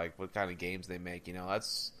themselves through like what kind of games they make.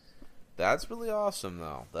 That's really awesome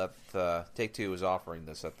though that Take-Two is offering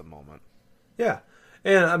this at the moment. Yeah,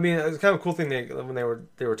 and I mean it's kind of a cool thing when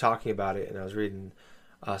they were talking about it, and I was reading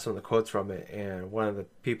some of the quotes from it, and one of the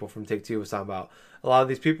people from Take-Two was talking about a lot of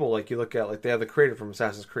these people. Like you look at like they have the creator from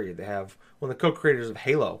Assassin's Creed, they have one of the co-creators of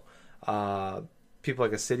Halo, people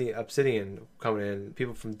like Obsidian coming in,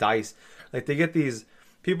 people from DICE. Like they get these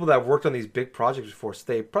people that have worked on these big projects before, so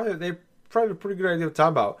they probably have a pretty good idea of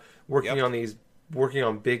talking about working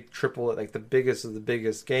on big triple, like the biggest of the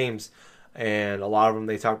biggest games. And a lot of them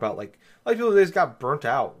they talk about like people that just got burnt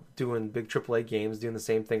out doing big AAA games, doing the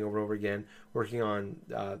same thing over and over again, working on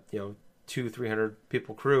 200-300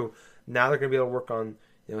 people crew. Now they're going to be able to work on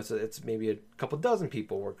it's maybe a couple dozen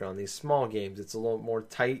people working on these small games. It's a little more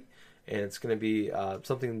tight, and it's going to be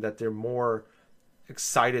something that they're more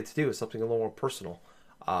excited to do. It's something a little more personal.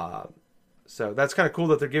 So that's kind of cool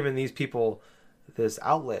that they're giving these people this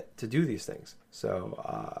outlet to do these things.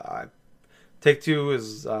 So Take-Two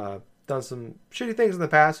has done some shitty things in the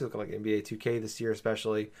past. You look at like NBA 2K this year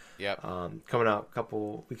especially. Yep. Coming out a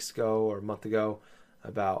couple weeks ago or a month ago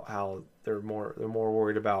about how they're more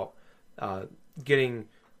worried about getting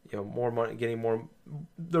more money,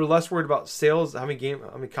 they're less worried about sales, how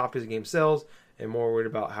many copies of game sells, and more worried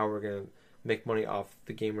about how we're going to make money off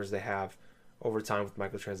the gamers they have over time with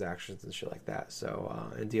microtransactions and shit like that.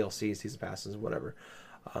 So and DLC, season passes, whatever.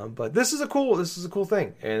 But this is a cool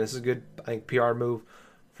thing, and this is a good, I think, PR move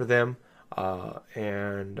for them.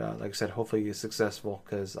 And like I said, hopefully it's successful,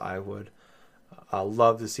 because I would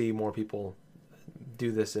love to see more people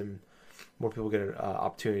do this and more people get an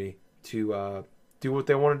opportunity to do what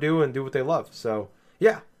they want to do and do what they love. So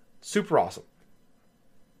yeah, super awesome.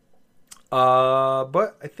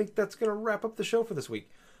 But I think that's gonna wrap up the show for this week.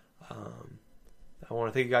 I want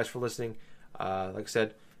to thank you guys for listening. Like I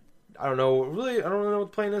said, I don't know what the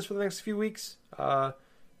plan is for the next few weeks. Like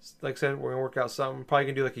I said, we're gonna work out something. Probably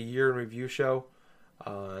gonna do like a year in review show,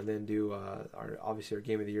 and then do our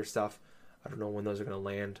game of the year stuff. I don't know when those are gonna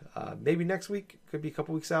land. Maybe next week. Could be a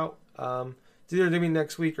couple weeks out. It's either gonna be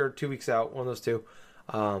next week or 2 weeks out. One of those two.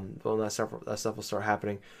 Well, that stuff will start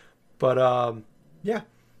happening. But yeah.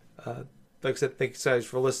 Like I said, thank you guys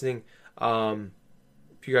for listening.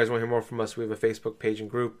 If you guys want to hear more from us, we have a Facebook page and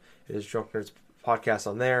group. It is Drunk Nerds Podcast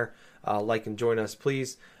on there. Like and join us,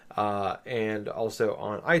 please. And also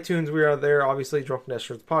on iTunes, we are there. Obviously, Drunk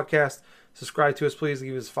Nerds Podcast. Subscribe to us, please.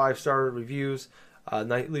 Give us 5-star reviews.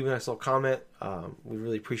 Leave a nice little comment. We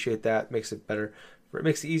really appreciate that. Makes it better. It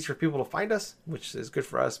makes it easier for people to find us, which is good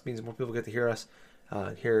for us. It means more people get to hear us,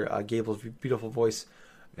 hear Gable's beautiful voice,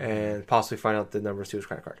 and possibly find out the numbers to his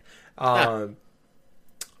credit card.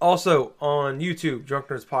 Also on YouTube, Drunk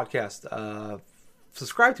Nerds Podcast.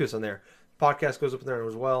 Subscribe to us on there. Podcast goes up there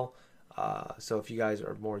as well. So if you guys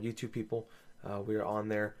are more YouTube people, we are on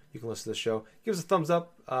there. You can listen to the show. Give us a thumbs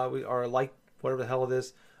up. We are like whatever the hell it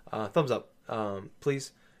is. Thumbs up,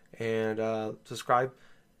 please, and subscribe.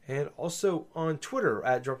 And also on Twitter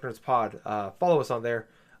at Drunk Nerds Pod. Follow us on there.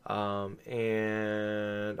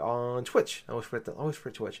 And on Twitch. I always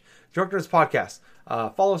forget Twitch. Drunk Nerds Podcast.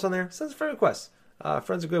 Follow us on there. Send us friend requests.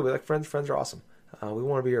 Friends are good. We like friends. Friends are awesome. We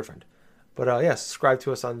want to be your friend. But yeah, subscribe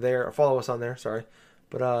to us on there, or follow us on there. Sorry.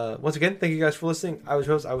 But once again, thank you guys for listening. I was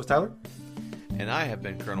your host. I was Tyler. And I have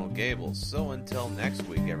been Colonel Gable. So until next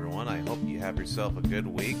week, everyone, I hope you have yourself a good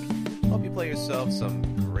week. Hope you play yourself some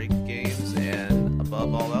great games. And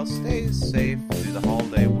above all else, stay safe through the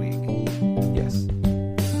holiday week. Yes.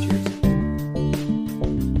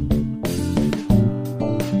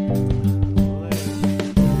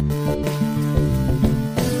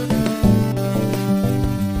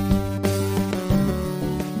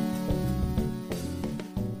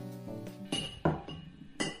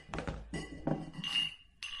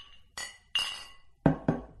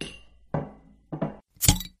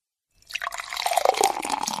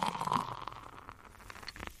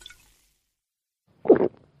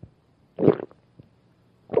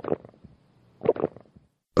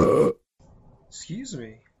 Excuse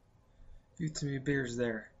me. Few too many beers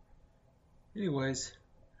there. Anyways,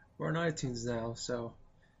 we're on iTunes now, so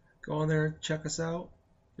go on there, check us out,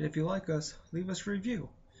 and if you like us, leave us a review,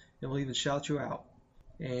 and we'll even shout you out.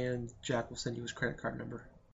 And Jack will send you his credit card number.